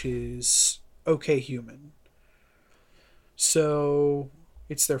 which is OK Human. So,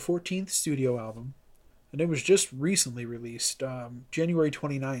 it's their 14th studio album, and it was just recently released, January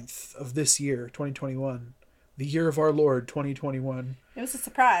 29th of this year, 2021. The year of our Lord, 2021. It was a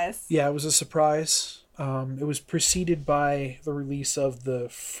surprise. Yeah, it was a surprise. It was preceded by the release of the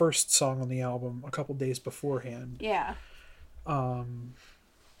first song on the album a couple days beforehand. Yeah.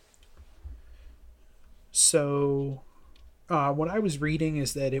 So, what I was reading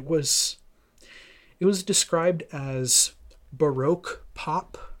is that it was described as Baroque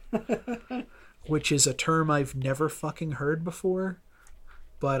pop, which is a term I've never fucking heard before,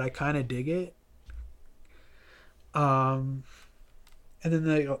 but I kind of dig it. And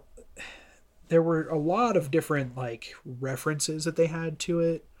then there were a lot of different like references that they had to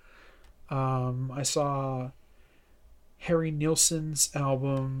it. I saw Harry Nilsson's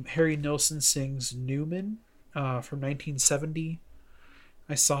album, Harry Nilsson Sings Newman, from 1970.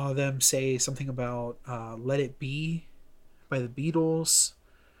 I saw them say something about Let It Be by the Beatles.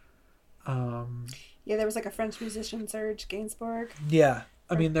 Yeah, there was like a French musician, Serge Gainsbourg. Yeah,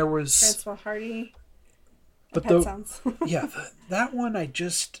 I mean there was Francois Hardy. But Pet Sounds. yeah, that one I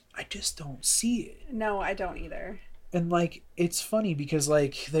just don't see it. No, I don't either. And like it's funny because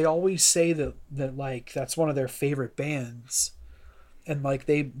like they always say that like that's one of their favorite bands, and like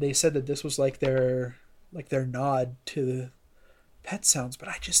they said that this was like their nod to the Pet Sounds, but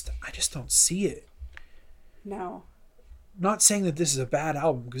I just don't see it. No. Not saying that this is a bad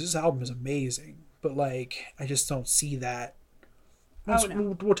album, because this album is amazing, but like I just don't see that. Oh,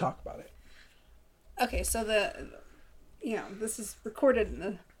 no. We'll talk about it. Okay, so this is recorded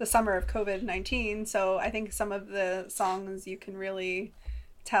in the summer of COVID-19, so I think some of the songs you can really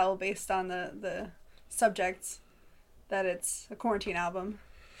tell based on the subjects that it's a quarantine album.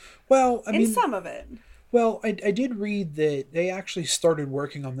 Well, I mean, some of it. Well, I did read that they actually started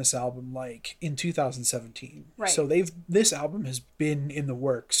working on this album like in 2017. Right. So this album has been in the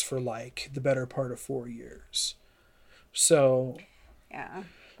works for like the better part of 4 years. So yeah,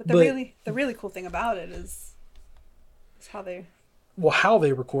 but the really cool thing about it is how they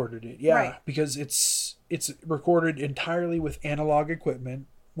recorded it. Yeah, right. Because it's recorded entirely with analog equipment,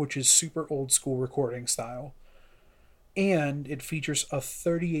 which is super old school recording style. And it features a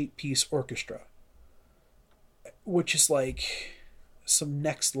 38-piece orchestra, which is like some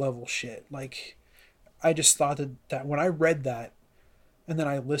next level shit. Like, I just thought that when I read that and then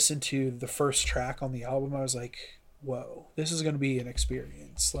I listened to the first track on the album, I was like, whoa, this is going to be an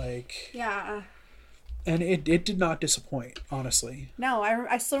experience. Like, yeah. And it did not disappoint, honestly. No,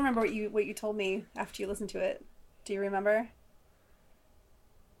 I still remember what you told me after you listened to it. Do you remember?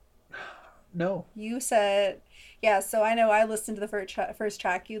 No. You said, yeah, so I know I listened to the first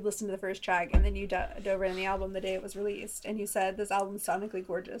track, you listened to the first track, and then you dove in the album the day it was released, and you said this album's sonically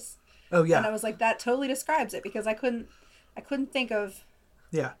gorgeous. Oh, yeah. And I was like, that totally describes it, because I couldn't think of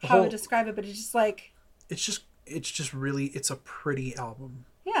how to describe it, but it's just like... It's just really, it's a pretty album.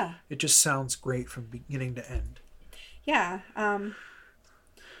 Yeah. It just sounds great from beginning to end. Yeah.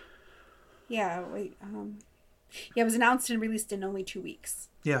 It was announced and released in only 2 weeks.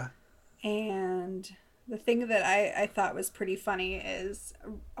 Yeah. And the thing that I thought was pretty funny is,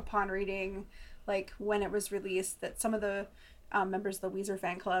 upon reading, like, when it was released, that some of the members of the Weezer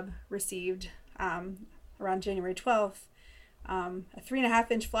fan club received, around January 12th, a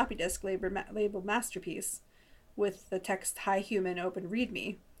 3.5-inch floppy disk labeled Masterpiece with the text, "Hi Human, open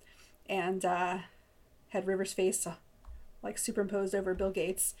readme," and had Rivers' face like superimposed over Bill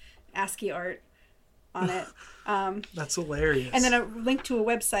Gates' ASCII art on it. That's hilarious. And then a link to a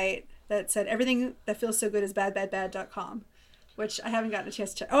website that said, "Everything that feels so good is badbadbad.com," which I haven't gotten a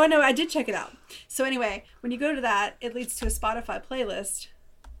chance to check. Oh, no, I did check it out. So anyway, when you go to that, it leads to a Spotify playlist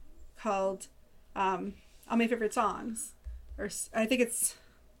called All My Favorite Songs. Or I think it's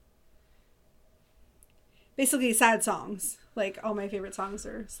basically sad songs. Like, all my favorite songs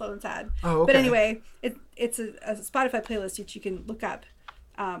are slow and sad. Oh, okay. But anyway, it's a Spotify playlist which you can look up.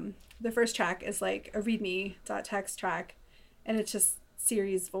 The first track is like a readme.txt track, and it's just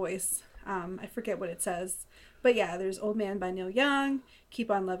Siri's voice. I forget what it says. But yeah, there's Old Man by Neil Young,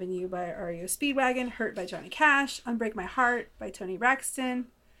 Keep on Loving You by REO Speedwagon, Hurt by Johnny Cash, Unbreak My Heart by Tony Braxton.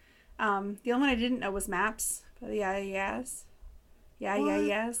 The only one I didn't know was Maps by the Yeah Yeahs. Yeah, what? Yeah,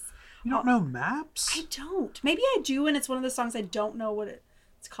 Yes. You don't know Maps? I don't. Maybe I do, and it's one of the songs I don't know what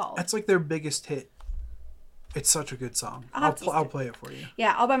it's called. That's like their biggest hit. It's such a good song. I'll play it for you.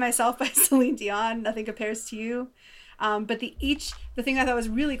 Yeah, All by Myself by Celine Dion. Nothing Compares to You. But the thing I thought was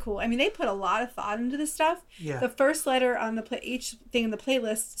really cool. I mean, they put a lot of thought into this stuff. Yeah. The first letter on each thing in the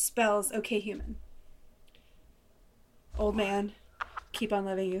playlist spells "Okay, Human." Old Man, Keep on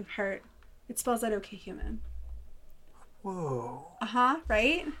Loving You, Hurt. It spells out "Okay, Human." Whoa.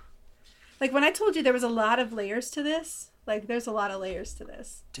 Right? Like, when I told you there was a lot of layers to this, like, there's a lot of layers to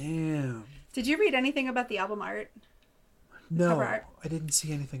this. Damn. Did you read anything about the album art? No, I didn't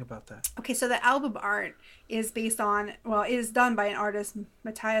see anything about that. Okay, so the album art is is done by an artist,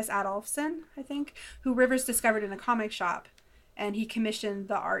 Matthias Adolfsson, I think, who Rivers discovered in a comic shop, and he commissioned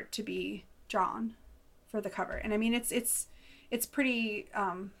the art to be drawn for the cover. And I mean, it's pretty, I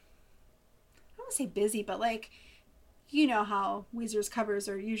don't want to say busy, but like, you know how Weezer's covers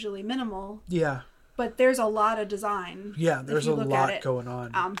are usually minimal. Yeah. But there's a lot of design. Yeah, there's a lot going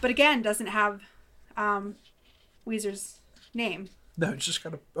on. But again, doesn't have Weezer's name. No, it's just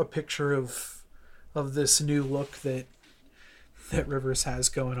got a picture of this new look that Rivers has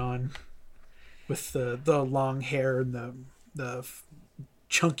going on with the long hair and the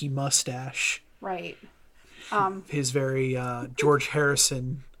chunky mustache. Right. His very George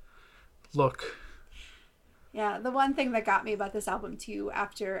Harrison look. Yeah, the one thing that got me about this album too,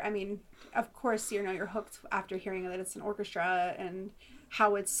 of course, you're hooked after hearing that it's an orchestra and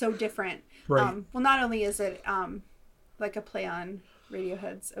how it's so different. Right. Well, not only is it like a play on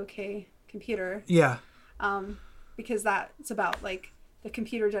Radiohead's "OK Computer." Yeah. Because that's about like the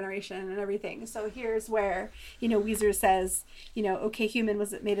computer generation and everything. So here's where, Weezer says, OK Human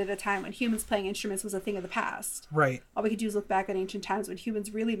was made at a time when humans playing instruments was a thing of the past. Right. All we could do is look back at ancient times when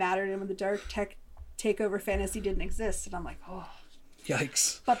humans really mattered and when the dark tech takeover fantasy didn't exist. And I'm like, oh.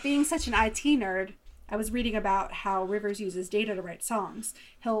 Yikes. But being such an IT nerd, I was reading about how Rivers uses data to write songs.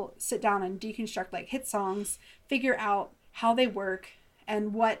 He'll sit down and deconstruct like hit songs, figure out how they work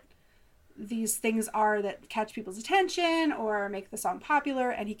and what these things are that catch people's attention or make the song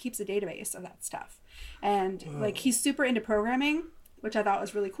popular, and he keeps a database of that stuff. And like he's super into programming, which I thought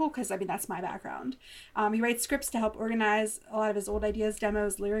was really cool because that's my background. He writes scripts to help organize a lot of his old ideas,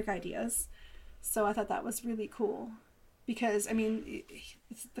 demos, lyric ideas. So I thought that was really cool because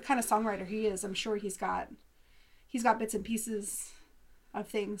it's the kind of songwriter he is. I'm sure he's got bits and pieces of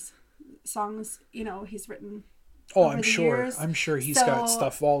things, songs, he's written. Oh, I'm sure. I'm sure he's got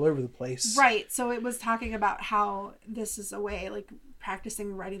stuff all over the place. Right. So it was talking about how this is a way, like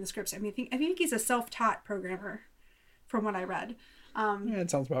practicing writing the scripts. I think he's a self-taught programmer, from what I read. Yeah,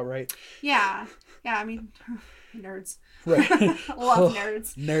 it sounds about right. Yeah. Nerds. Right. Love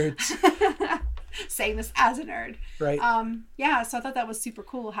nerds. Nerds. Saying this as a nerd. Right. Yeah. So I thought that was super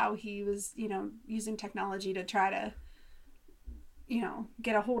cool how he was, using technology to try to,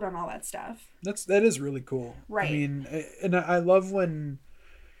 get a hold on all that stuff. That is really cool. Right. And I love when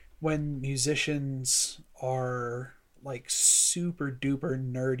musicians are like super duper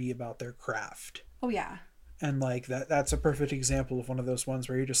nerdy about their craft. Oh yeah. And like that's a perfect example of one of those ones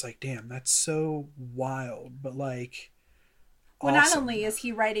where you're just like, damn, that's so wild, but like well, awesome. Not only is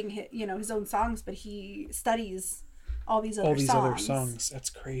he writing his own songs, but he studies all these other songs. That's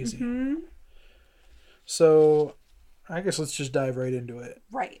crazy. Mm-hmm. So I guess let's just dive right into it.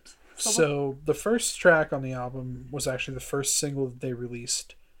 Right. So the first track on the album was actually the first single that they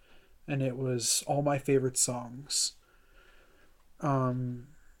released, and it was All My Favorite Songs.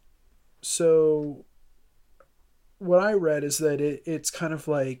 So what I read is that it's kind of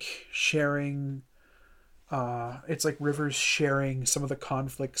like sharing, it's like Rivers sharing some of the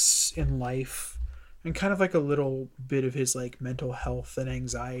conflicts in life and kind of like a little bit of his like mental health and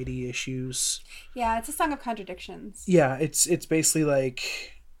anxiety issues. Yeah, it's a song of contradictions. Yeah, it's basically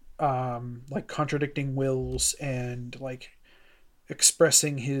like contradicting wills and like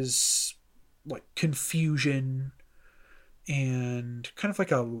expressing his like confusion and kind of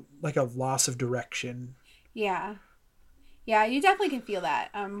like a loss of direction. Yeah, you definitely can feel that.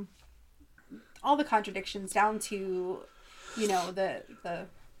 All the contradictions down to, the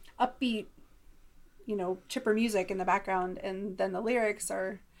upbeat, chipper music in the background, and then the lyrics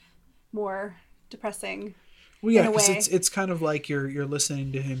are more depressing. Well, yeah, because it's kind of like you're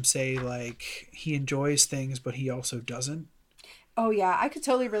listening to him say like he enjoys things, but he also doesn't. Oh yeah, I could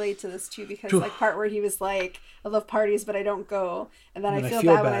totally relate to this too because like part where he was like, "I love parties, but I don't go," and then I feel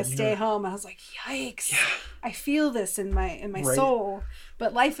bad when I stay home. And I was like, "Yikes!" Yeah. I feel this in my right. soul,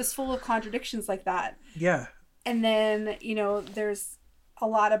 but life is full of contradictions like that. Yeah. And then there's a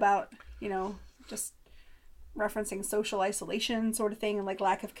lot about just referencing social isolation sort of thing and like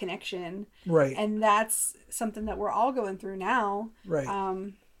lack of connection. Right. And that's something that we're all going through now.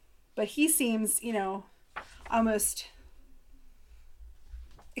 Right. But he seems almost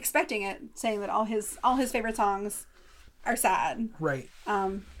expecting it, saying that all his favorite songs are sad. Right.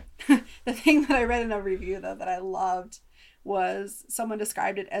 The thing that I read in a review though that I loved was someone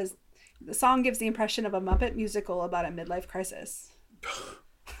described it as the song gives the impression of a Muppet musical about a midlife crisis.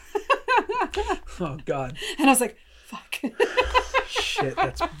 Oh God. And I was like, fuck. Shit,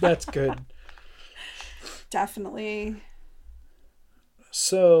 that's good. Definitely.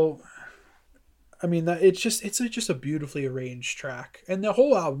 So it's just a beautifully arranged track, and the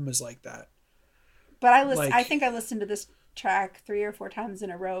whole album is like that. But I think I listened to this track 3 or 4 times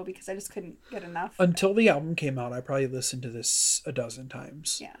in a row because I just couldn't get enough. Until the album came out, I probably listened to this a dozen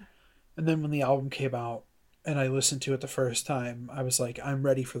times. Yeah. And then when the album came out and I listened to it the first time, I was like, I'm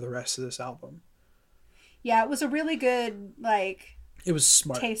ready for the rest of this album. Yeah, it was a really good it was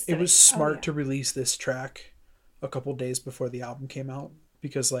smart. It was smart to release this track a couple days before the album came out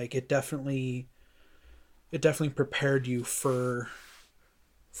because it definitely prepared you for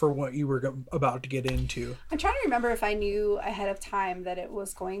what you were about to get into. I'm trying to remember if I knew ahead of time that it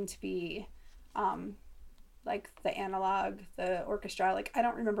was going to be the analog, the orchestra. I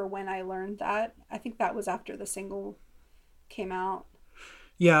don't remember when I learned that. I think that was after the single came out.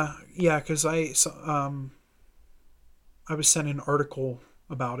 Yeah, because I was sent an article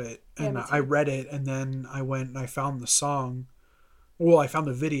about it, and I read it, and then I went and I found the song. Well, I found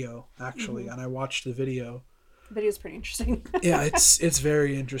the video, actually, and I watched the video. The video's pretty interesting. Yeah, it's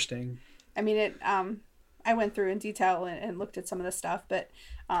very interesting. I mean, I went through in detail and looked at some of the stuff, but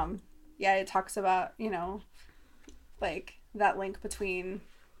yeah, it talks about, like that link between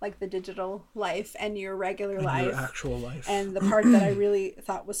like the digital life and your regular And life, your actual life. and the part that I really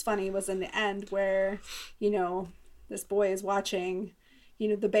thought was funny was in the end where this boy is watching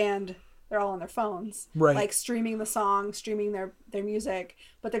the band. They're all on their phones, Right. like streaming the song, streaming their music,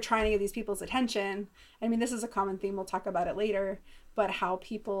 but they're trying to get these people's attention. I mean, this is a common theme. We'll talk about it later, but how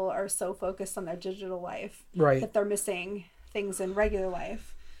people are so focused on their digital life Right. that they're missing things in regular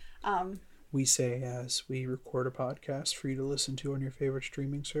life. We say as we record a podcast for you to listen to on your favorite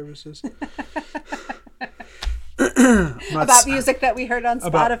streaming services. About music that we heard on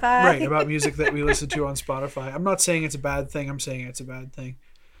Spotify. About music that we listen to on Spotify. I'm not saying it's a bad thing. I'm saying it's a bad thing.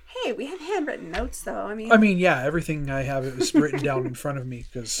 Hey, we have handwritten notes, though. I mean, yeah, everything I have is written down in front of me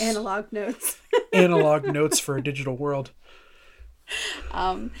because analog notes. Analog notes for a digital world.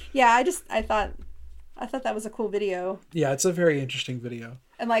 Yeah, I thought that was a cool video. Yeah, it's a very interesting video.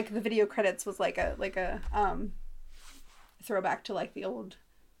 And like the video credits was like a throwback to like the old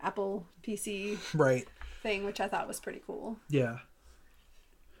Apple PC thing, which I thought was pretty cool. Yeah.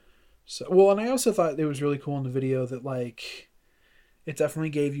 So well, and I also thought it was really cool in the video that like it definitely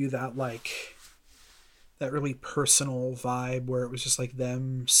gave you that like that really personal vibe where it was just like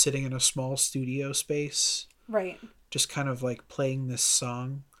them sitting in a small studio space. Right. Just kind of like playing this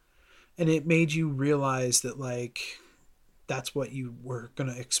song. And it made you realize that like that's what you were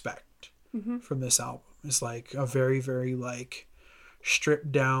going to expect from this album. It's like a very, very like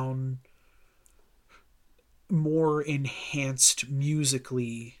stripped down, more enhanced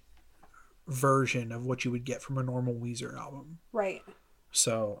musically version of what you would get from a normal Weezer album. Right.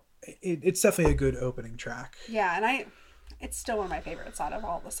 So it's definitely a good opening track. Yeah, and it's still one of my favorites out of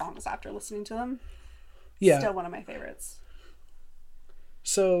all the songs after listening to them. Yeah. Still one of my favorites.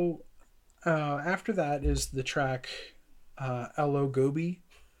 So after that is the track Elo Gobi,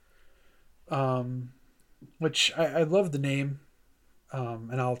 which I love the name,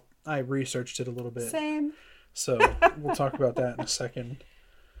 and I researched it a little bit. Same. So we'll talk about that in a second.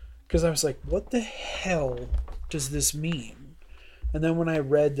 Because I was like, what the hell does this mean? And then when I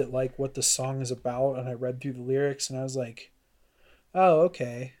read that like what the song is about, and I read through the lyrics, and I was like, oh,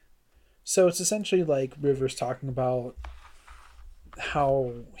 okay. So it's essentially like Rivers talking about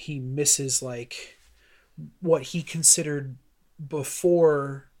how he misses like what he considered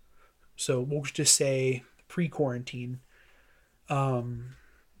before, so we'll just say pre-quarantine,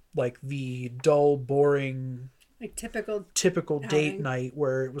 like the dull, boring, like typical date night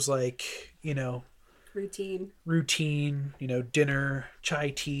where it was like, routine, dinner, chai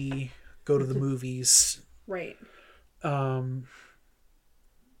tea, go to the movies. Right.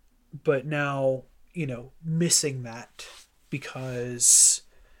 But now, missing that because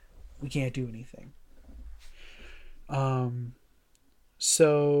we can't do anything.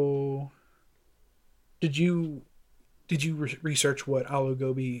 So did you research what Elo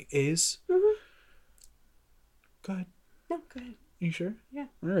Gobi is? Mm-hmm. Go ahead. No, go ahead. You sure? Yeah.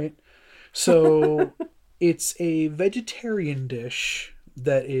 All right. So it's a vegetarian dish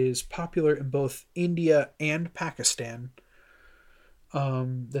that is popular in both India and Pakistan.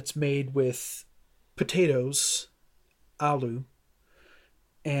 That's made with potatoes, aloo,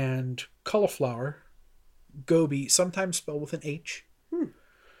 and cauliflower, gobi, sometimes spelled with an H.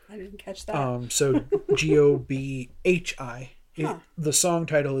 I didn't catch that. So Gobhi. Huh. The song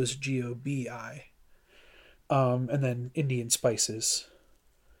title is Gobi. And then Indian spices.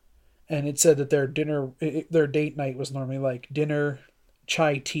 And it said that their date night was normally like dinner,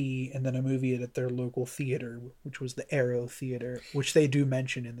 chai tea, and then a movie at their local theater, which was the Aero Theater, which they do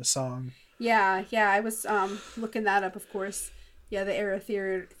mention in the song. Yeah, I was looking that up, of course. Yeah, the Aero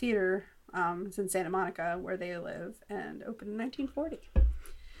Theater is in Santa Monica, where they live, and opened in 1940.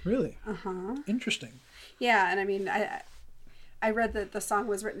 Really? Uh-huh. Interesting. Yeah, and I mean, I read that the song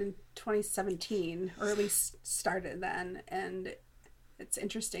was written in 2017, or at least started then, and it's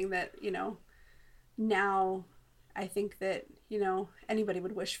interesting that, now I think that, anybody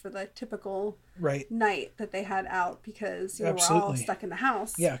would wish for the typical night that they had out because, we're all stuck in the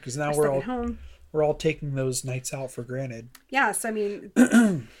house. Yeah, because now we're all taking those nights out for granted. Yeah, so I mean,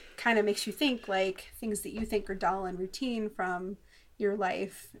 kind of makes you think, like, things that you think are dull and routine from your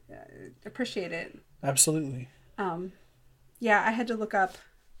life, appreciate it. Absolutely. Yeah, I had to look up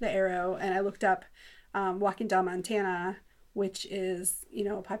the Aero, and I looked up Walking Down Montana, which is,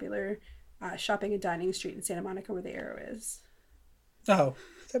 a popular shopping and dining street in Santa Monica where the Aero is. Oh,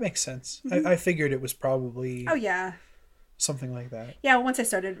 that makes sense. Mm-hmm. I figured it was probably... Oh, yeah. Something like that. Yeah, once I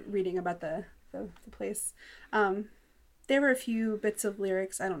started reading about the place. there were a few bits of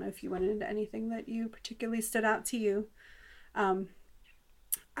lyrics. I don't know if you went into anything that you particularly stood out to you.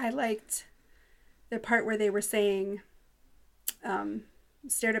 I liked the part where they were saying,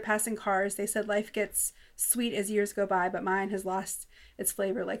 stared at passing cars. They said life gets sweet as years go by, but mine has lost its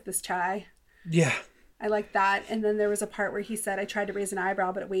flavor like this chai. Yeah. I like that. And then there was a part where he said, I tried to raise an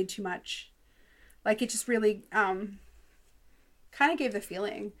eyebrow, but it weighed too much. Like, it just really kind of gave the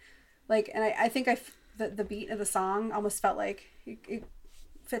feeling. Like, and I think the beat of the song almost felt like it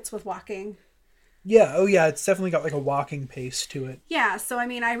fits with walking. Yeah. Oh, yeah. It's definitely got like a walking pace to it. Yeah. So, I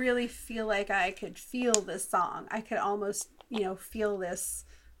mean, I really feel like I could feel this song. I could almost, feel this,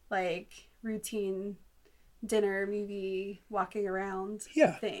 like, routine dinner, movie, walking around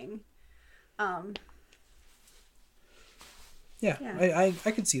thing. Yeah.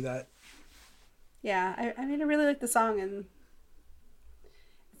 I could see that. Yeah. I mean, I really like the song, and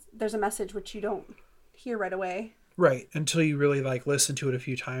there's a message which you don't hear right away. Right. Until you really like listen to it a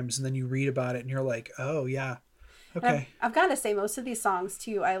few times, and then you read about it and you're like, oh yeah. Okay. I've got to say, most of these songs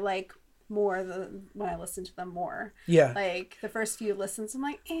too, I like more when I listen to them more. Yeah. Like the first few listens, I'm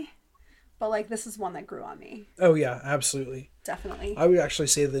like, eh. But like this is one that grew on me. Oh yeah, absolutely. Definitely. I would actually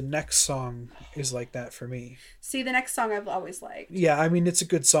say the next song is like that for me. See, the next song I've always liked. Yeah, I mean it's a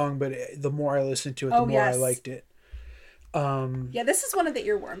good song, but the more I listened to it, the more I liked it. Yeah, this is one of the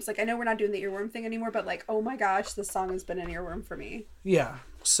earworms. Like, I know we're not doing the earworm thing anymore, but like, oh my gosh, this song has been an earworm for me. Yeah.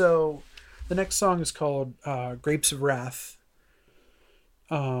 So the next song is called Grapes of Wrath.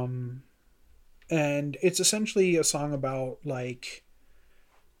 And it's essentially a song about like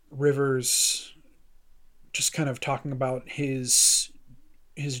Rivers just kind of talking about his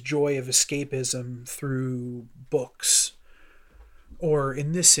joy of escapism through books, or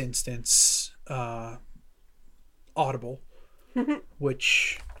in this instance, Audible,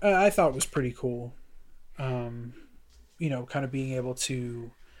 which I thought was pretty cool. Kind of being able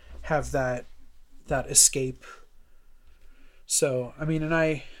to have that escape. So, I mean, and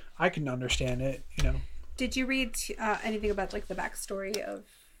I can understand it, Did you read anything about like the backstory of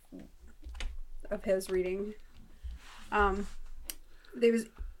his reading? The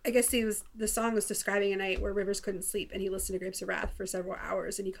song was describing a night where Rivers couldn't sleep, and he listened to Grapes of Wrath for several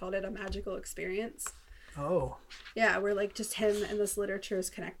hours, and he called it a magical experience. Oh. Yeah, where like just him and this literature is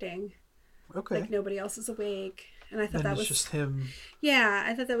connecting. Okay. Like nobody else is awake. And I thought that was just him. Yeah,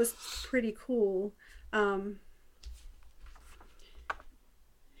 I thought that was pretty cool.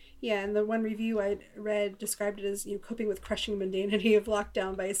 Yeah, and the one review I read described it as, coping with crushing mundanity of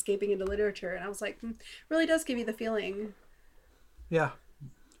lockdown by escaping into literature. And I was like, really does give you the feeling. Yeah.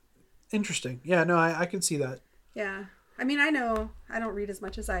 Interesting. Yeah, no, I can see that. Yeah. I mean, I know I don't read as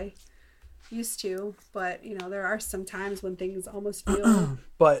much as I used to, but, there are some times when things almost feel...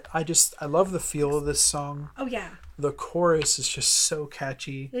 But I love the feel of this song. Oh, yeah. The chorus is just so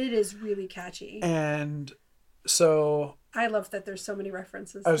catchy. It is really catchy. And so... I love that there's so many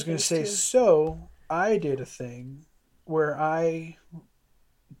references. I was going to say, so I did a thing where I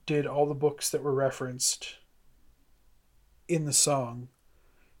did all the books that were referenced in the song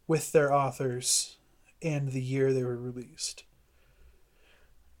with their authors and the year they were released.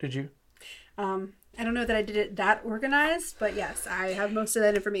 Did you? I don't know that I did it that organized, but yes, I have most of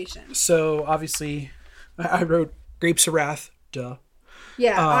that information. So obviously I wrote Grapes of Wrath, duh.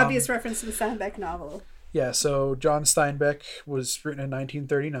 Yeah, obvious reference to the Steinbeck novel. Yeah, so John Steinbeck was written in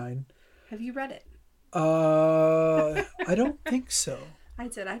 1939. Have you read it? I don't think so. I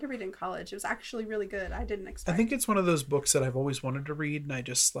did. I had to read it in college. It was actually really good. I didn't expect. I think it's one of those books that I've always wanted to read, and I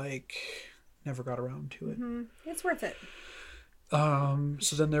just never got around to it. Mm-hmm. It's worth it.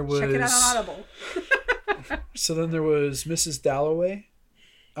 So then there was... Check it out on Audible. So then there was Mrs. Dalloway,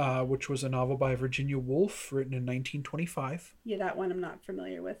 which was a novel by Virginia Woolf, written in 1925. Yeah, that one I'm not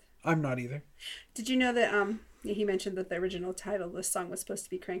familiar with. I'm not either. Did you know that he mentioned that the original title of this song was supposed to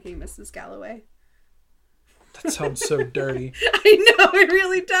be Cranking Mrs. Galloway? That sounds so dirty. I know, it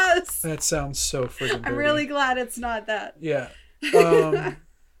really does. That sounds so friggin' dirty. I'm really glad it's not that. Yeah.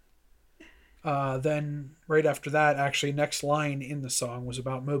 Then right after that, actually, next line in the song was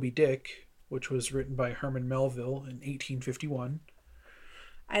about Moby Dick, which was written by Herman Melville in 1851.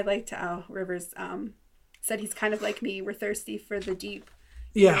 I liked how Rivers said he's kind of like me. We're thirsty for the deep.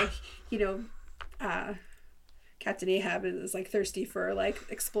 Yeah. Captain Ahab is like thirsty for like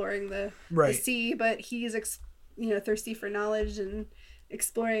exploring the sea, but he's thirsty for knowledge and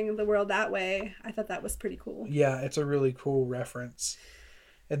exploring the world that way. I thought that was pretty cool. Yeah, it's a really cool reference.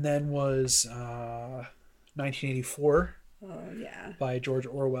 And then was 1984. Oh, yeah. By George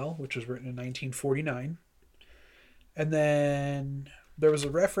Orwell, which was written in 1949. And then there was a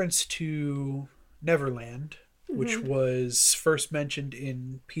reference to Neverland which was first mentioned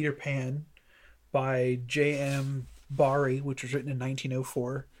in Peter Pan by J.M. Barrie, which was written in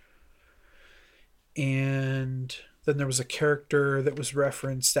 1904. And then there was a character that was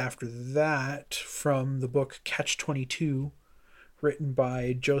referenced after that from the book Catch-22, written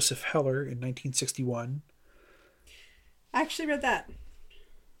by Joseph Heller in 1961. I actually read that.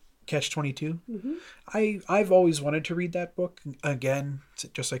 Catch-22? Mm-hmm. I've always wanted to read that book. Again,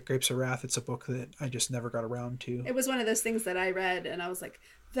 just like Grapes of Wrath, it's a book that I just never got around to. It was one of those things that I read and I was like,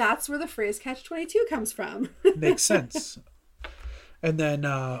 that's where the phrase Catch-22 comes from. Makes sense. And then,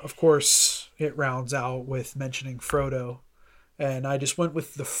 of course, it rounds out with mentioning Frodo. And I just went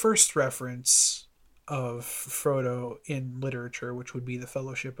with the first reference of Frodo in literature, which would be The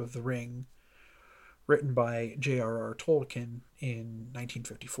Fellowship of the Ring, written by J.R.R. Tolkien in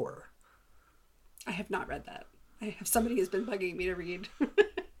 1954. I have not read that. I have somebody who's been bugging me to read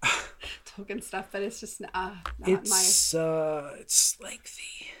Tolkien stuff, but it's just not it's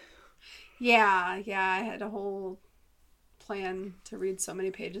lengthy. Yeah, I had a whole plan to read so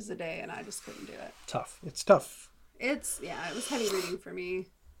many pages a day, and I just couldn't do it. It's tough. It was heavy reading for me.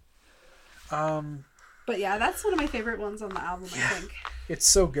 But yeah, that's one of my favorite ones on the album, I think. It's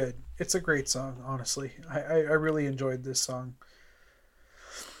so good. It's a great song, honestly. I really enjoyed this song.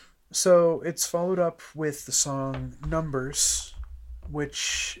 So it's followed up with the song Numbers,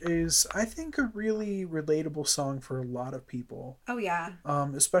 which is, I think, a really relatable song for a lot of people. Oh, yeah.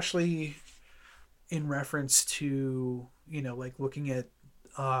 Especially in reference to, like looking at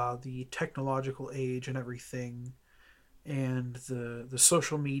the technological age and everything, and the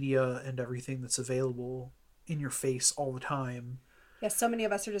social media and everything that's available in your face all the time. Yeah, so many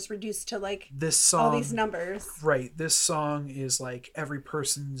of us are just reduced to like this song, all these numbers. Right. This song is like every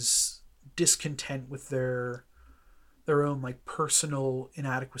person's discontent with their own like personal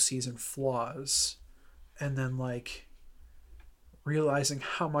inadequacies and flaws, and then like realizing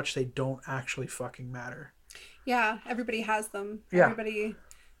how much they don't actually fucking matter. Yeah, everybody has them. Yeah. Everybody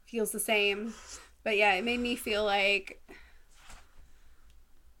feels the same. But yeah, it made me feel like,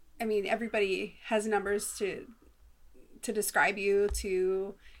 I mean, everybody has numbers to describe you,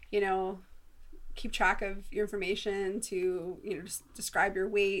 to, keep track of your information, to, just describe your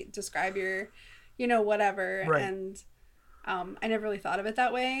weight, describe your, whatever. Right. And I never really thought of it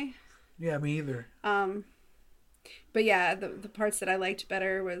that way. Yeah, me either. But yeah, the parts that I liked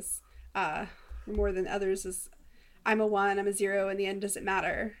better was, more than others, is I'm a 1, I'm a 0, in the end, does it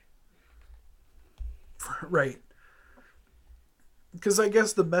matter? Right. Because I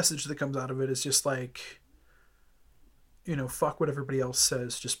guess the message that comes out of it is just like, fuck what everybody else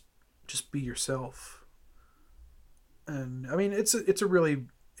says. Just be yourself. And I mean, it's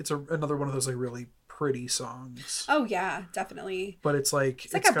another one of those like really pretty songs. Oh yeah, definitely. But it's like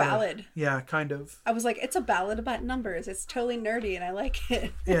a ballad. Yeah, kind of. I was like, it's a ballad about numbers. It's totally nerdy, and I like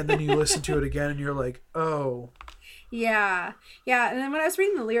it. Yeah, and then you listen to it again, and you're like, oh. Yeah. And then when I was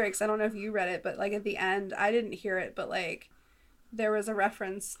reading the lyrics, I don't know if you read it, but like at the end, I didn't hear it, but like there was a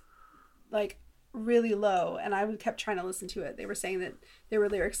reference like really low, and I kept trying to listen to it. They were saying that there were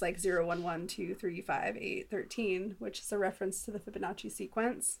lyrics like 0, 1, 1, 2, 3, 5, 8, 13, which is a reference to the Fibonacci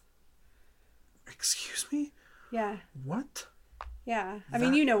sequence. Excuse me? Yeah. What? Yeah. I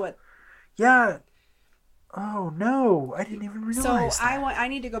mean, you know what? Yeah. Oh no, I didn't even realize so that. I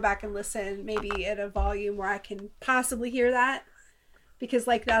need to go back and listen, maybe at a volume where I can possibly hear that, because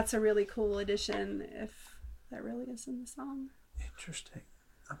like that's a really cool addition if that really is in the song. Interesting.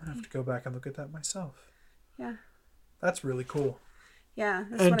 I'm gonna have to go back and look at that myself. Yeah. That's really cool. Yeah.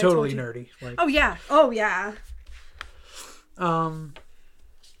 That's and totally nerdy. Like. Oh yeah.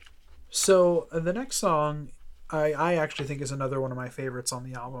 So the next song, I actually think is another one of my favorites on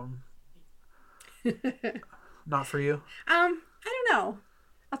the album. Not for you? I don't know.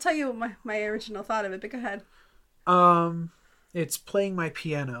 I'll tell you my original thought of it, but go ahead. It's Playing My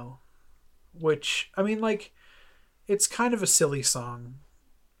Piano, which, I mean, like, it's kind of a silly song.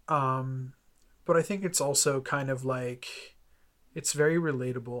 But I think it's also kind of like, it's very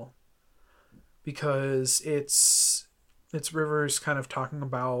relatable, because it's Rivers kind of talking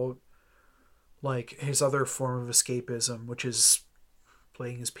about like his other form of escapism, which is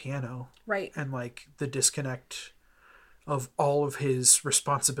playing his piano. Right. And like the disconnect of all of his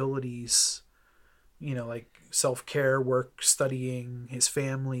responsibilities, like self-care, work, studying, his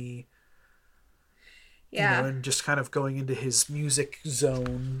family. Yeah. And just kind of going into his music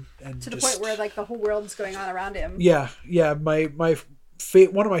zone, and to the point where like the whole world's going on around him. Yeah. One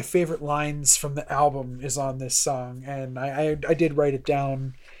of my favorite lines from the album is on this song, and I did write it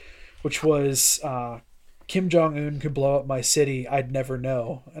down, which was, Kim Jong-un could blow up my city, I'd never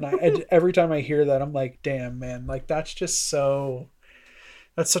know. And every time I hear that, I'm like, damn, man, like that's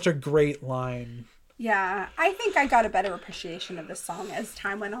such a great line. Yeah, I think I got a better appreciation of this song as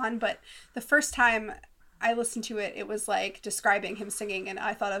time went on, but the first time I listened to it, it was like describing him singing, and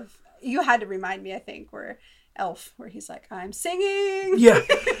I thought of, you had to remind me, I think, where Elf, where he's like, I'm singing. Yeah.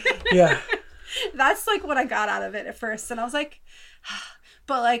 Yeah. That's like what I got out of it at first, and I was like,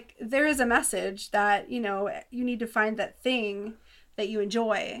 but like there is a message that, you know, you need to find that thing that you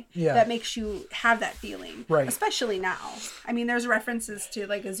enjoy, that makes you have that feeling, right? Especially now. I mean, there's references to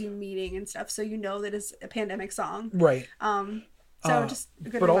like a Zoom meeting and stuff, so you know that it's a pandemic song, right? So just a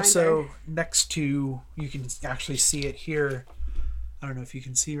good but reminder. Also next to, you can actually see it here. I don't know if you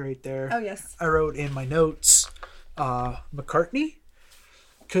can see right there. Oh yes. I wrote in my notes, McCartney,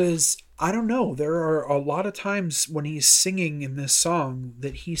 because I don't know. There are a lot of times when he's singing in this song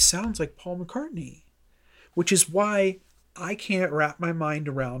that he sounds like Paul McCartney, which is why I can't wrap my mind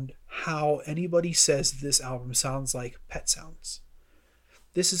around how anybody says this album sounds like Pet Sounds.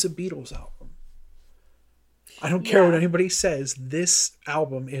 This is a Beatles album. I don't care what anybody says. This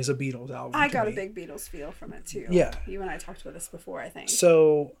album is a Beatles album. I got a big Beatles feel from it too. Yeah. You and I talked about this before, I think.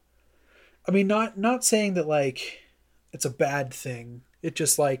 So, I mean, not saying that like it's a bad thing. It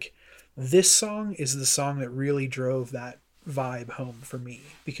just like, this song is the song that really drove that vibe home for me,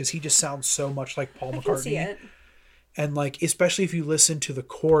 because he just sounds so much like Paul McCartney. I can see it. And like, especially if you listen to the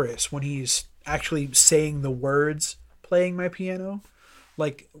chorus when he's actually saying the words, playing my piano,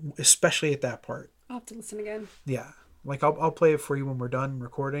 like especially at that part. I'll have to listen again. Yeah. Like I'll play it for you when we're done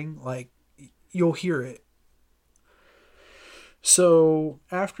recording. Like you'll hear it. So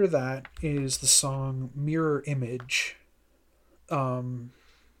after that is the song Mirror Image,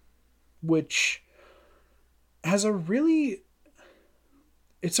 which has a really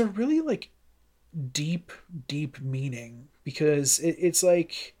like deep meaning, because it's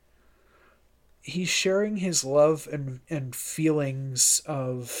like he's sharing his love and feelings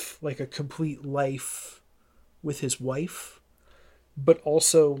of like a complete life with his wife, but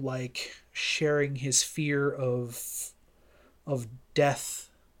also like sharing his fear of death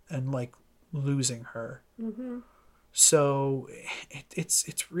and like losing her. Mm-hmm. So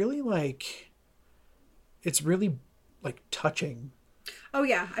it's really like, it's really like touching. Oh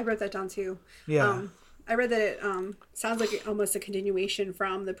yeah, I wrote that down too. Yeah. I read that it sounds like almost a continuation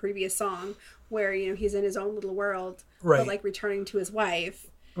from the previous song, where, you know, he's in his own little world, right, but like returning to his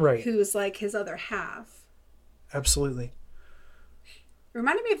wife, right, who's like his other half. Absolutely.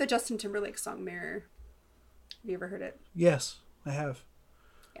 Reminded me of the Justin Timberlake song Mirror. Have you ever heard it? Yes, I have.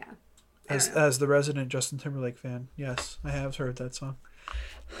 Yeah. As the resident Justin Timberlake fan, yes, I have heard that song.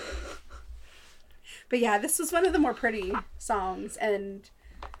 But yeah, this was one of the more pretty songs, and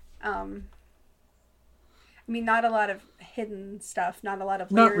I mean, not a lot of hidden stuff, not a lot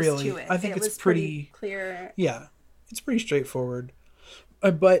of layers not really. To it. I think it's pretty clear. Yeah, it's pretty straightforward.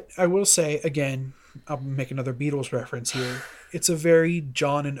 But I will say, again, I'll make another Beatles reference here. It's a very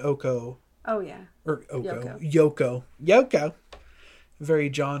John and Oko. Oh yeah. Or Yoko.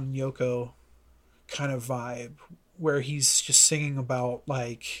 Very John and Yoko kind of vibe, where he's just singing about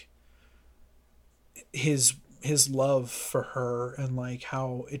like his love for her, and like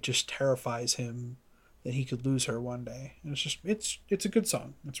how it just terrifies him that he could lose her one day. And it's a good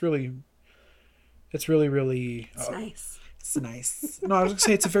song. It's really it's nice. It's nice. No, I was gonna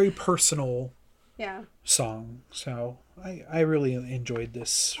say it's a very personal song. So I really enjoyed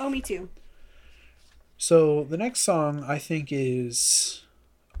this. Oh, me too. So the next song I think is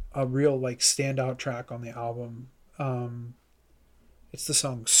a real like standout track on the album. It's the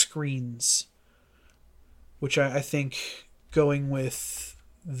song Screens, which I think, going with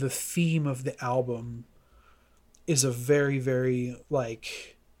the theme of the album, is a very, very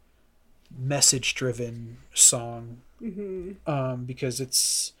like message driven song. Mm-hmm. Because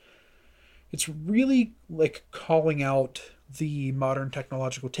it's really like calling out the modern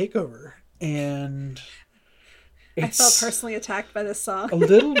technological takeover. And I felt personally attacked by this song. A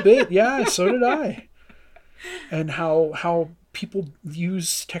little bit, yeah, so did I. And how people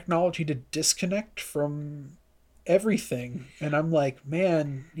use technology to disconnect from everything. And I'm like,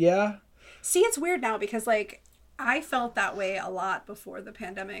 man, yeah. See, it's weird now, because like I felt that way a lot before the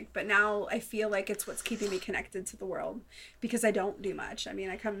pandemic, but now I feel like it's what's keeping me connected to the world, because I don't do much. I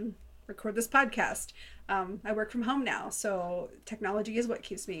mean, I come record this podcast. I work from home now, so technology is what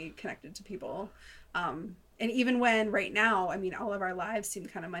keeps me connected to people. And even when right now, I mean, all of our lives seem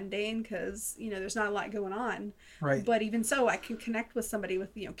kind of mundane because, you know, there's not a lot going on. Right. But even so, I can connect with somebody with,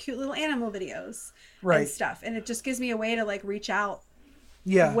 you know, cute little animal videos and stuff. And it just gives me a way to like reach out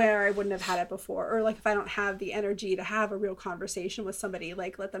Yeah. where I wouldn't have had it before. Or like if I don't have the energy to have a real conversation with somebody,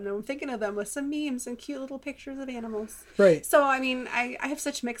 like let them know I'm thinking of them with some memes and cute little pictures of animals. Right. So I mean, I have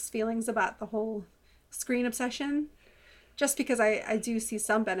such mixed feelings about the whole screen obsession, just because I do see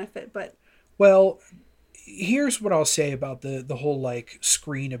some benefit, but Well, here's what I'll say about the whole like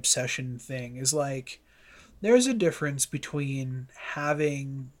screen obsession thing is like there's a difference between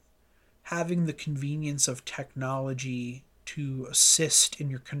having the convenience of technology to assist in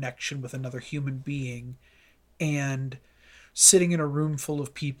your connection with another human being and sitting in a room full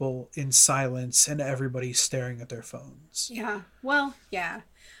of people in silence and everybody staring at their phones. yeah. Well, yeah.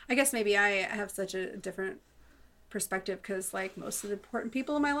 I guess maybe I have such a different perspective because like most of the important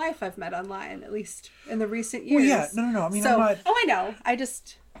people in my life I've met online, at least in the recent years. Well, yeah, no. I mean, so, I'm not. oh, I know. I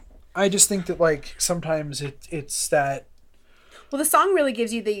just think that like sometimes it's that. Well, the song really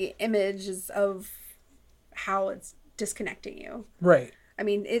gives you the images of how it's disconnecting you. Right. I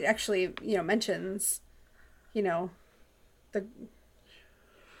mean, it actually, mentions, the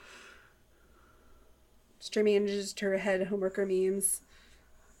streaming images to her head, homeworker memes.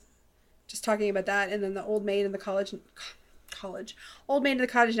 Just talking about that, and then the old maid in the old maid in the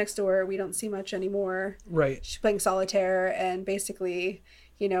cottage next door. We don't see much anymore. Right. She's playing solitaire and basically,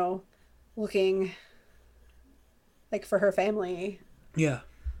 looking like for her family. Yeah.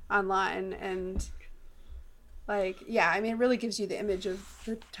 Online, and like, yeah, I mean, it really gives you the image of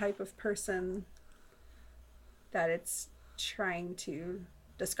the type of person that it's trying to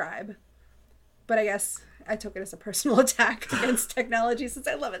describe. But I guess I took it as a personal attack against technology since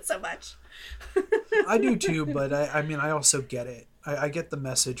I love it so much. I do too, but I mean, I also get it. I get the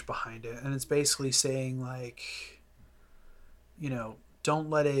message behind it, and it's basically saying like, don't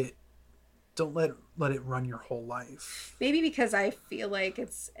let it run your whole life. Maybe because I feel like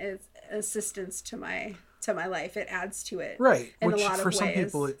it's assistance to my life. It adds to it, Right? In Which a lot of for some ways.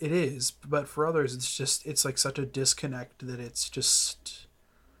 people it is, but for others it's like such a disconnect that it's just.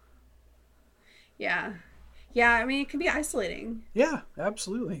 Yeah. I mean, it can be isolating. Yeah,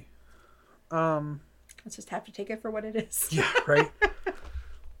 absolutely. Let's just have to take it for what it is. Yeah, right.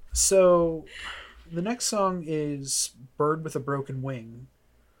 So, the next song is "Bird with a Broken Wing,"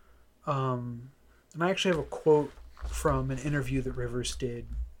 and I actually have a quote from an interview that Rivers did,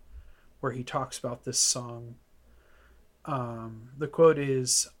 where he talks about this song. The quote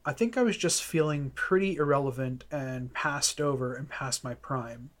is, "I think I was just feeling pretty irrelevant and passed over and past my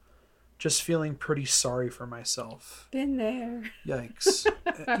prime. Just feeling pretty sorry for myself." Been there. Yikes.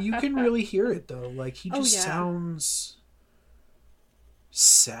 You can really hear it though. Like he just yeah. sounds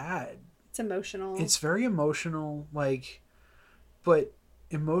sad. It's emotional. It's very emotional, like, but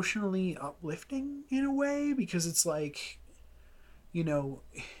emotionally uplifting in a way because it's like, he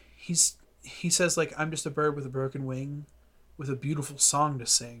says like, "I'm just a bird with a broken wing with a beautiful song to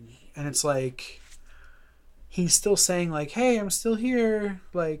sing." And it's like, he's still saying like, "Hey, I'm still here.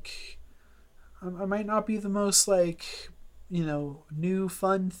 Like, I might not be the most like, new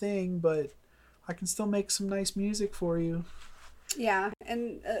fun thing, but I can still make some nice music for you." Yeah,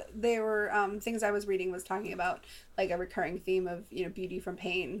 and they were things I was reading was talking about like a recurring theme of beauty from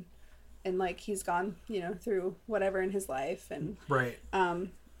pain, and like he's gone through whatever in his life, and Right.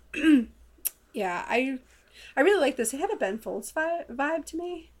 yeah, I really like this. It had a Ben Folds vibe to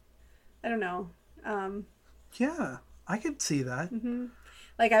me. I don't know. Yeah, I could see that. Mm-hmm.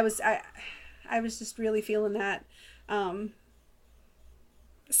 Like I was just really feeling that. Some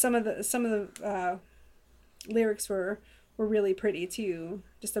of the lyrics were really pretty too.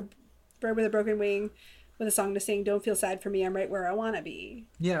 Just a bird with a broken wing with a song to sing. Don't feel sad for me. I'm right where I want to be.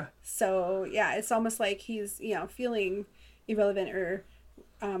 Yeah. So yeah, it's almost like he's feeling irrelevant or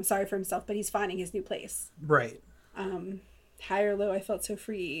sorry for himself, but he's finding his new place. Right. High or low, I felt so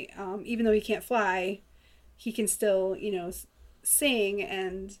free. Even though he can't fly, he can still sing,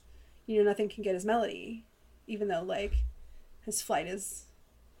 and nothing can get his melody, even though like his flight is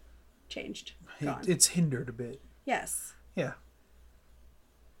changed. Gone. It's hindered a bit. Yes. Yeah.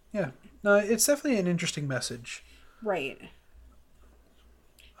 Yeah. No, it's definitely an interesting message. Right.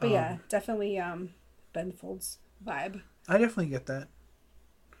 But yeah, definitely Ben Folds vibe. I definitely get that.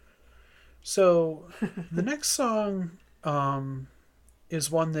 So the next song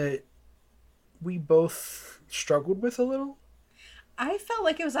is one that we both struggled with a little. I felt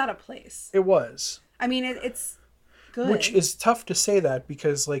like it was out of place. It was. I mean, it's good. Which is tough to say that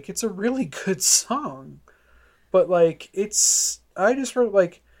because like it's a really good song. But like I just wrote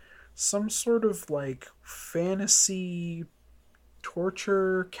like some sort of like fantasy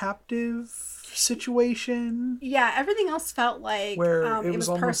torture captive situation. Yeah, everything else felt like Where it was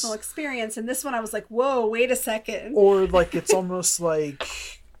personal experience, and this one I was like, whoa, wait a second. Or like it's almost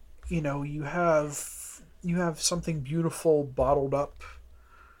like, you have something beautiful bottled up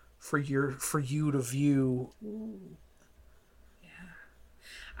for you to view. Ooh. Yeah.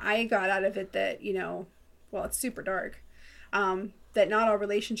 I got out of it that, well, it's super dark. That not all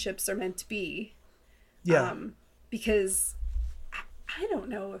relationships are meant to be. Yeah. Because I don't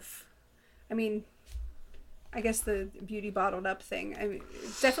know if, I guess the beauty bottled up thing.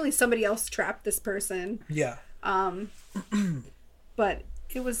 Definitely somebody else trapped this person. Yeah. But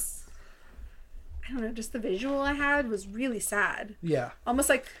it was, I don't know, just the visual I had was really sad. Yeah. Almost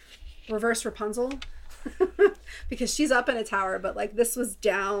like reverse Rapunzel. Because she's up in a tower, but like this was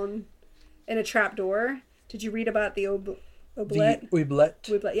down in a trap door. Did you read about the oubliette? The oubliette.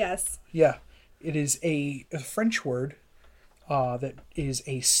 Oubliette, yes. Yeah. It is a French word that is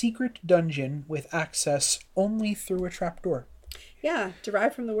a secret dungeon with access only through a trapdoor. Yeah,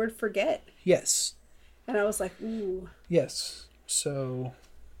 derived from the word forget. Yes. And I was like, ooh. Yes. So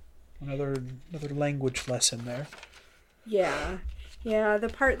another language lesson there. Yeah. Yeah, the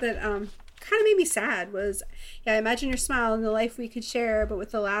part that kind of made me sad was, I imagine your smile and the life we could share, but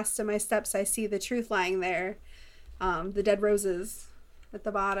with the last of my steps I see the truth lying there. The dead roses at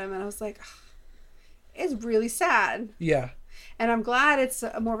the bottom, and I was like, it's really sad. Yeah. And I'm glad it's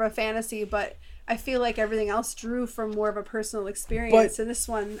more of a fantasy, but I feel like everything else drew from more of a personal experience. And this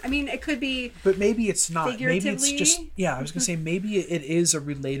one, it could be. But maybe it's not. Maybe it's just. Yeah, I was gonna say maybe it is a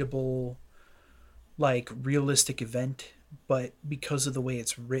relatable, like realistic event, but because of the way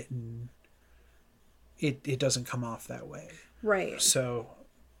it's written, it doesn't come off that way. Right. So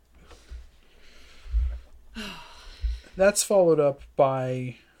that's followed up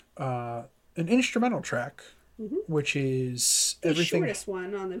by an instrumental track. Mm-hmm. Which is the shortest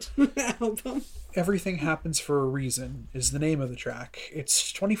one on the album. Everything Happens for a Reason is the name of the track.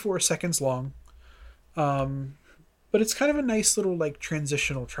 It's 24 seconds long, but it's kind of a nice little like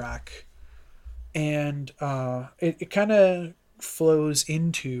transitional track, and it kind of flows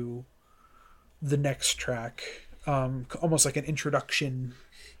into the next track, almost like an introduction.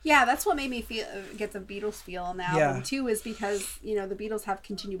 Yeah, that's what made me get the Beatles feel on the album too, is because the Beatles have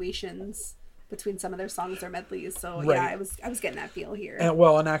continuations between some of their songs or medleys, so right. Yeah, I was getting that feel here.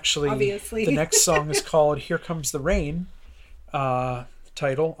 And actually, obviously, the next song is called "Here Comes the Rain."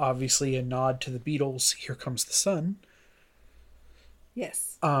 Title, obviously, a nod to the Beatles' "Here Comes the Sun."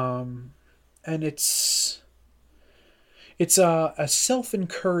 Yes. And it's a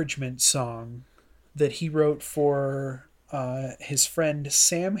self-encouragement song that he wrote for his friend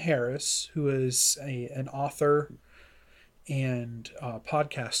Sam Harris, who is an author and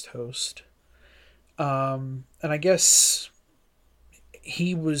podcast host. And I guess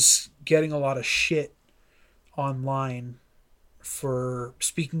he was getting a lot of shit online for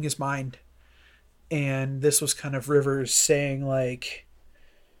speaking his mind. And this was kind of Rivers saying like,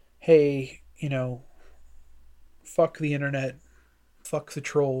 hey, fuck the internet, fuck the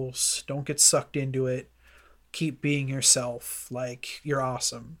trolls, don't get sucked into it, keep being yourself, like, you're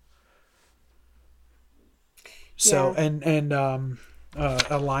awesome. So, yeah.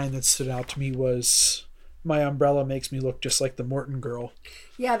 A line that stood out to me was, my umbrella makes me look just like the Morton girl.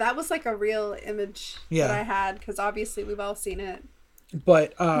 Yeah, that was like a real image that I had, because obviously we've all seen it.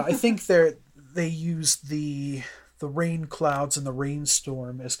 But I think they used the rain clouds and the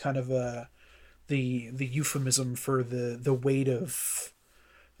rainstorm as kind of the euphemism for the weight of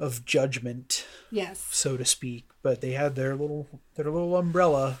judgment, yes, so to speak. But they had their little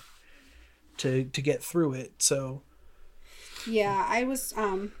umbrella to get through it. So yeah, I was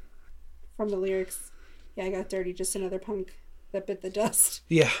from the lyrics. Yeah, I got dirty, just another punk that bit the dust.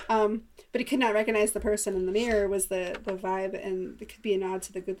 Yeah. But he could not recognize the person in the mirror was the vibe, and it could be a nod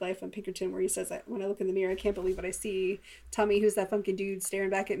to The Good Life on Pinkerton, where he says, when I look in the mirror, I can't believe what I see. Tell me who's that funky dude staring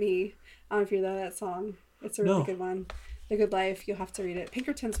back at me. I don't know if you know that song. It's a really good one. The Good Life, you'll have to read it.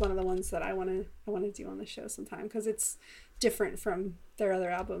 Pinkerton's one of the ones that I want to do on the show sometime, because it's different from their other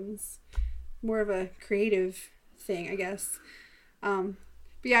albums. More of a creative thing, I guess. But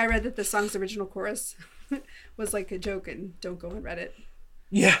yeah, I read that the song's original chorus was like a joke, and don't go on Reddit.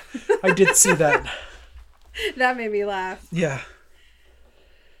 Yeah, I did see that. That made me laugh. Yeah.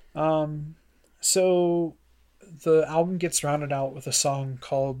 So the album gets rounded out with a song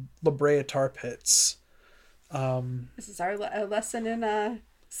called La Brea Tar Pits. This is our lesson in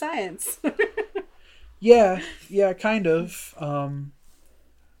science. yeah, kind of.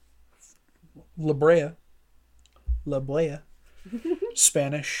 La Brea,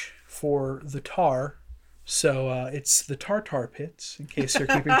 Spanish for the tar So it's the Tartar Pits, in case you're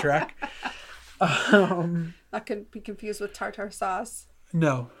keeping track. Um, Not can be confused with tartar sauce.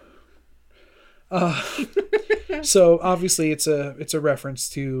 no. Uh, so obviously it's a reference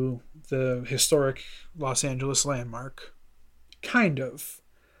to the historic Los Angeles landmark, kind of,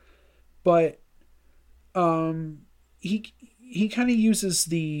 but he kind of uses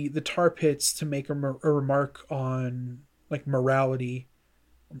the tar pits to make a remark on like morality.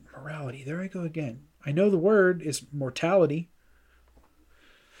 Morality. There I go again. I know the word is mortality.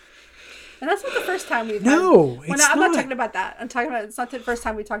 And that's not the first time we've No, had... it's I'm not. not talking about that. I'm talking about... It's not the first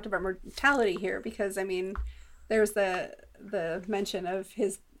time we talked about mortality here, because, I mean, there's the mention of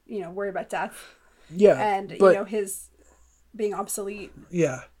his, worry about death. Yeah. And, but, his being obsolete.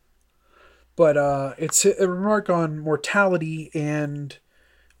 Yeah. But it's a remark on mortality and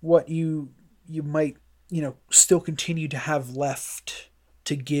what you might, still continue to have left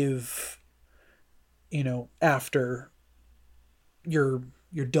to give, after you're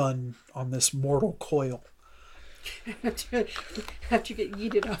done on this mortal coil. After you get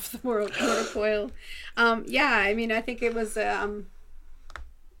yeeted off the mortal coil. Yeah, I mean, I think it was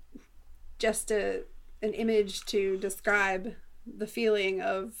just an image to describe the feeling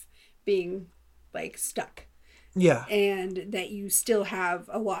of being like stuck. Yeah. And that you still have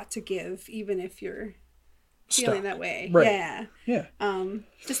a lot to give, even if you're feeling Stuck. that way. Right. Yeah. Yeah.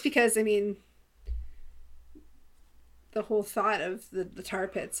 Just because, I mean, the whole thought of the tar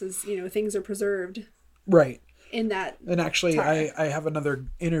pits is, things are preserved. Right. In that. And actually, tar. I have another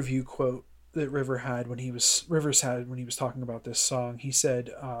interview quote that Rivers had when he was talking about this song. He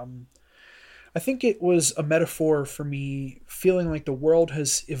said, I think it was a metaphor for me feeling like the world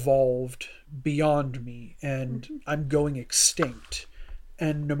has evolved beyond me and I'm going extinct.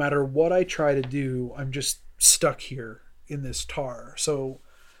 And no matter what I try to do, I'm just stuck here in this tar. So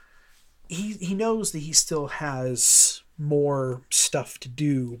he knows that he still has more stuff to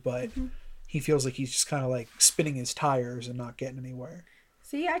do, but he feels like he's just kind of like spinning his tires and not getting anywhere.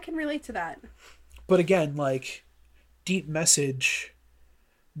 See, I can relate to that. But again, like, deep message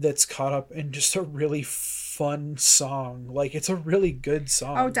that's caught up in just a really fun song. Like, it's a really good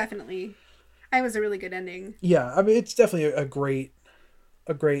song. Oh, definitely. It was a really good ending. Yeah, I mean, it's definitely a great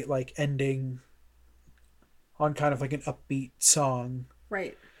like ending on kind of like an upbeat song.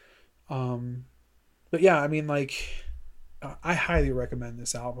 Right. But yeah, I mean, like, I highly recommend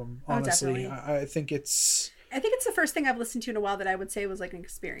this album. Honestly, I think it's the first thing I've listened to in a while that I would say was like an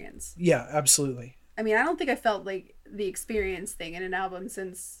experience. Yeah, absolutely. I mean, I don't think I felt like the experience thing in an album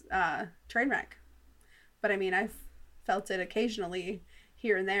since Trainwreck. But I mean, I've felt it occasionally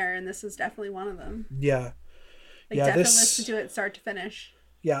here and there, and this is definitely one of them. Yeah. Like, definitely listen to it start to finish.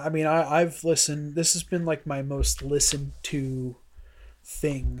 Yeah, I mean, I've listened. This has been like my most listened to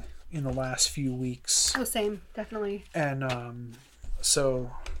thing in the last few weeks. Oh, same. Definitely. And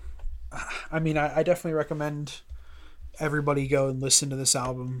so, I mean, I definitely recommend everybody go and listen to this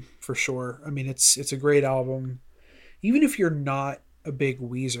album for sure. I mean, it's a great album. Even if you're not a big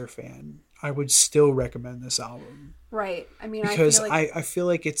Weezer fan, I would still recommend this album. Right. I mean, because I feel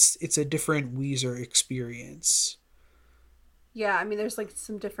like it's a different Weezer experience. Yeah, I mean, there's like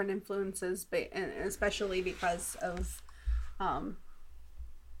some different influences, but and especially because of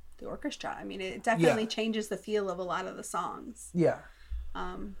the orchestra. I mean, it definitely changes the feel of a lot of the songs. Yeah.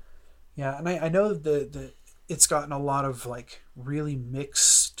 Yeah, and I know that it's gotten a lot of like really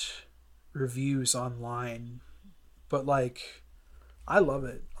mixed reviews online, but like I love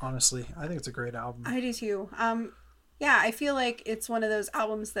it, honestly. I think it's a great album. I do too. Yeah, I feel like it's one of those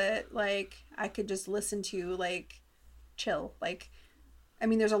albums that like I could just listen to like chill. Like, I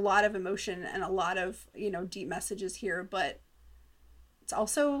mean, there's a lot of emotion and a lot of, deep messages here, but it's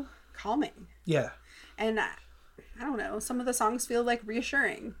also calming. Yeah. And I don't know, some of the songs feel like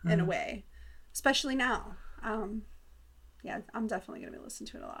reassuring in a way, especially now. Yeah, I'm definitely going to be listening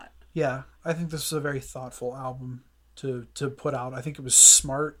to it a lot. Yeah, I think this is a very thoughtful album to put out. I think it was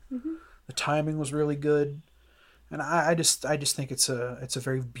smart. Mm-hmm. The timing was really good. And I just think it's a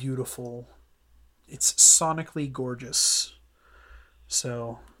very beautiful, it's sonically gorgeous.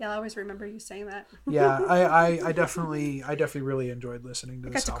 So yeah, I always remember you saying that. Yeah, I definitely really enjoyed listening to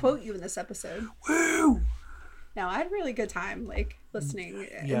this album. I got to quote you in this episode. Woo! No, I had a really good time like listening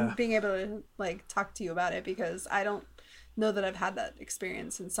and being able to like talk to you about it, because I don't know that I've had that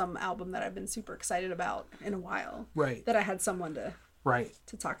experience in some album that I've been super excited about in a while. Right. That I had someone to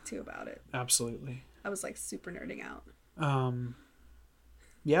talk to about it. Absolutely. I was like super nerding out.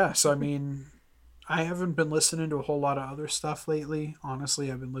 Yeah, so I mean, I haven't been listening to a whole lot of other stuff lately.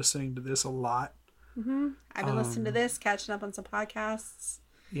 Honestly, I've been listening to this a lot. Mm-hmm. I've been listening to this, catching up on some podcasts.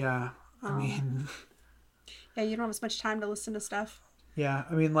 Yeah, I mean, Yeah, you don't have as much time to listen to stuff. Yeah,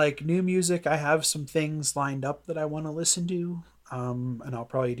 I mean, like new music, I have some things lined up that I want to listen to, and I'll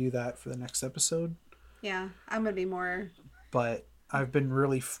probably do that for the next episode. Yeah, I'm gonna be more. But I've been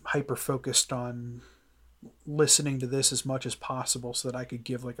really hyper focused on listening to this as much as possible so that I could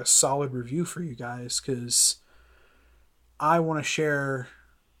give like a solid review for you guys, because I want to share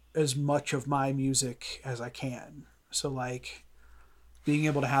as much of my music as I can. So like being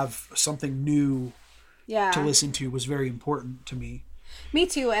able to have something new Yeah. to listen to was very important to me. Me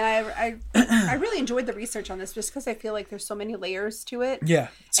too, and I really enjoyed the research on this just because I feel like there's so many layers to it. Yeah,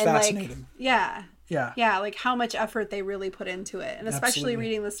 it's and fascinating. Like, yeah. Yeah, like how much effort they really put into it, and especially Absolutely.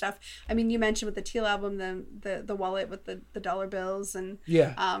 reading the stuff. I mean, you mentioned with the Teal album, the wallet with the dollar bills, and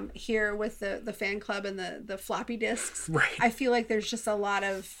yeah, here with the fan club and the floppy disks. Right. I feel like there's just a lot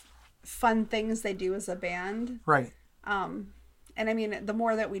of fun things they do as a band. right. And I mean, the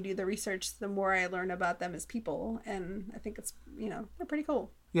more that we do the research, the more I learn about them as people, and I think it's they're pretty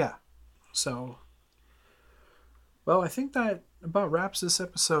cool. Yeah. So, well, I think that about wraps this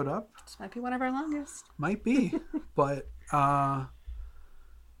episode up. This might be one of our longest. Might be. But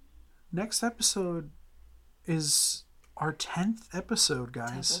next episode is our 10th episode,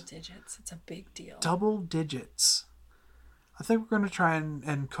 guys. Double digits. It's a big deal. Double digits. I think we're going to try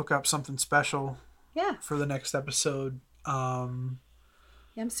and cook up something special Yeah. for the next episode.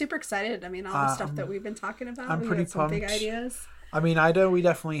 Yeah, I'm super excited. I mean, all the stuff that we've been talking about. I'm We pretty got some big pumped. ideas. I mean, I know we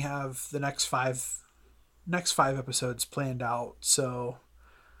definitely have the next five episodes planned out. So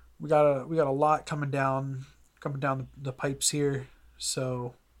we got a lot coming down the pipes here.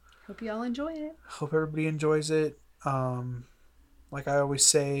 So Hope you all enjoy it. hope everybody enjoys it. Like I always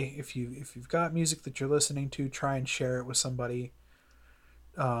say, if you've got music that you're listening to, try and share it with somebody.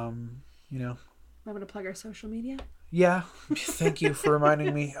 I'm going to plug our social media. Yeah. Thank you for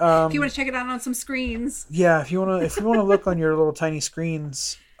reminding me. If you want to check it out on some screens. Yeah, if you wanna look on your little tiny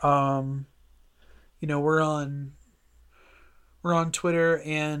screens, we're on Twitter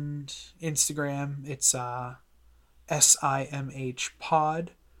and Instagram. It's SIMH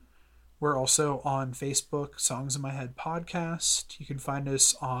Pod. We're also on Facebook, Songs in My Head Podcast. You can find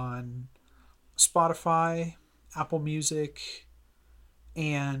us on Spotify, Apple Music,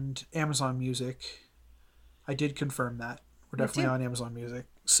 and Amazon Music. I did confirm that. We're definitely on Amazon Music.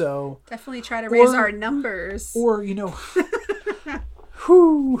 So Definitely try to raise our numbers. Or,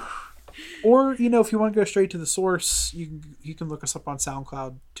 whew. Or, if you want to go straight to the source, you can look us up on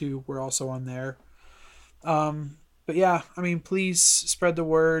SoundCloud too. We're also on there. But yeah, I mean, please spread the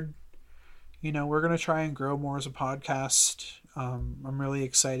word. We're going to try and grow more as a podcast. I'm really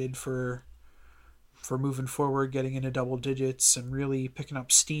excited for moving forward, getting into double digits and really picking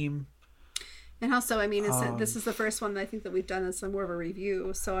up steam. And also, I mean, this is the first one that I think that we've done as more of a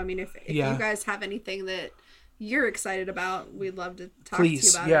review. So, I mean, if you guys have anything that you're excited about, we'd love to talk to you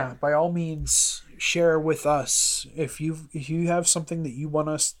about it. Yeah, by all means, share with us. If you have something that you want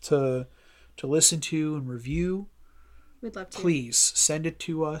us to listen to and review, we'd love to. Please send it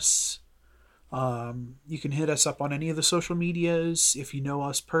to us. You can hit us up on any of the social medias. If you know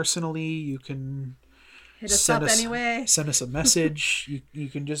us personally, you can hit us up anyway. Send us a message. you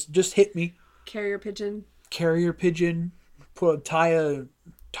can just hit me. Carrier pigeon. Tie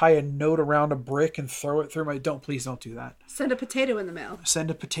a note around a brick and throw it through please don't do that. Send a potato in the mail.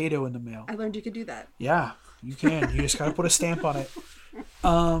 I learned you could do that. Yeah, you can. You just got to put a stamp on it.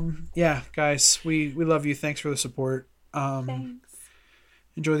 Yeah, guys, we love you. Thanks for the support. Thanks.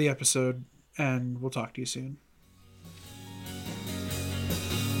 Enjoy the episode, and we'll talk to you soon.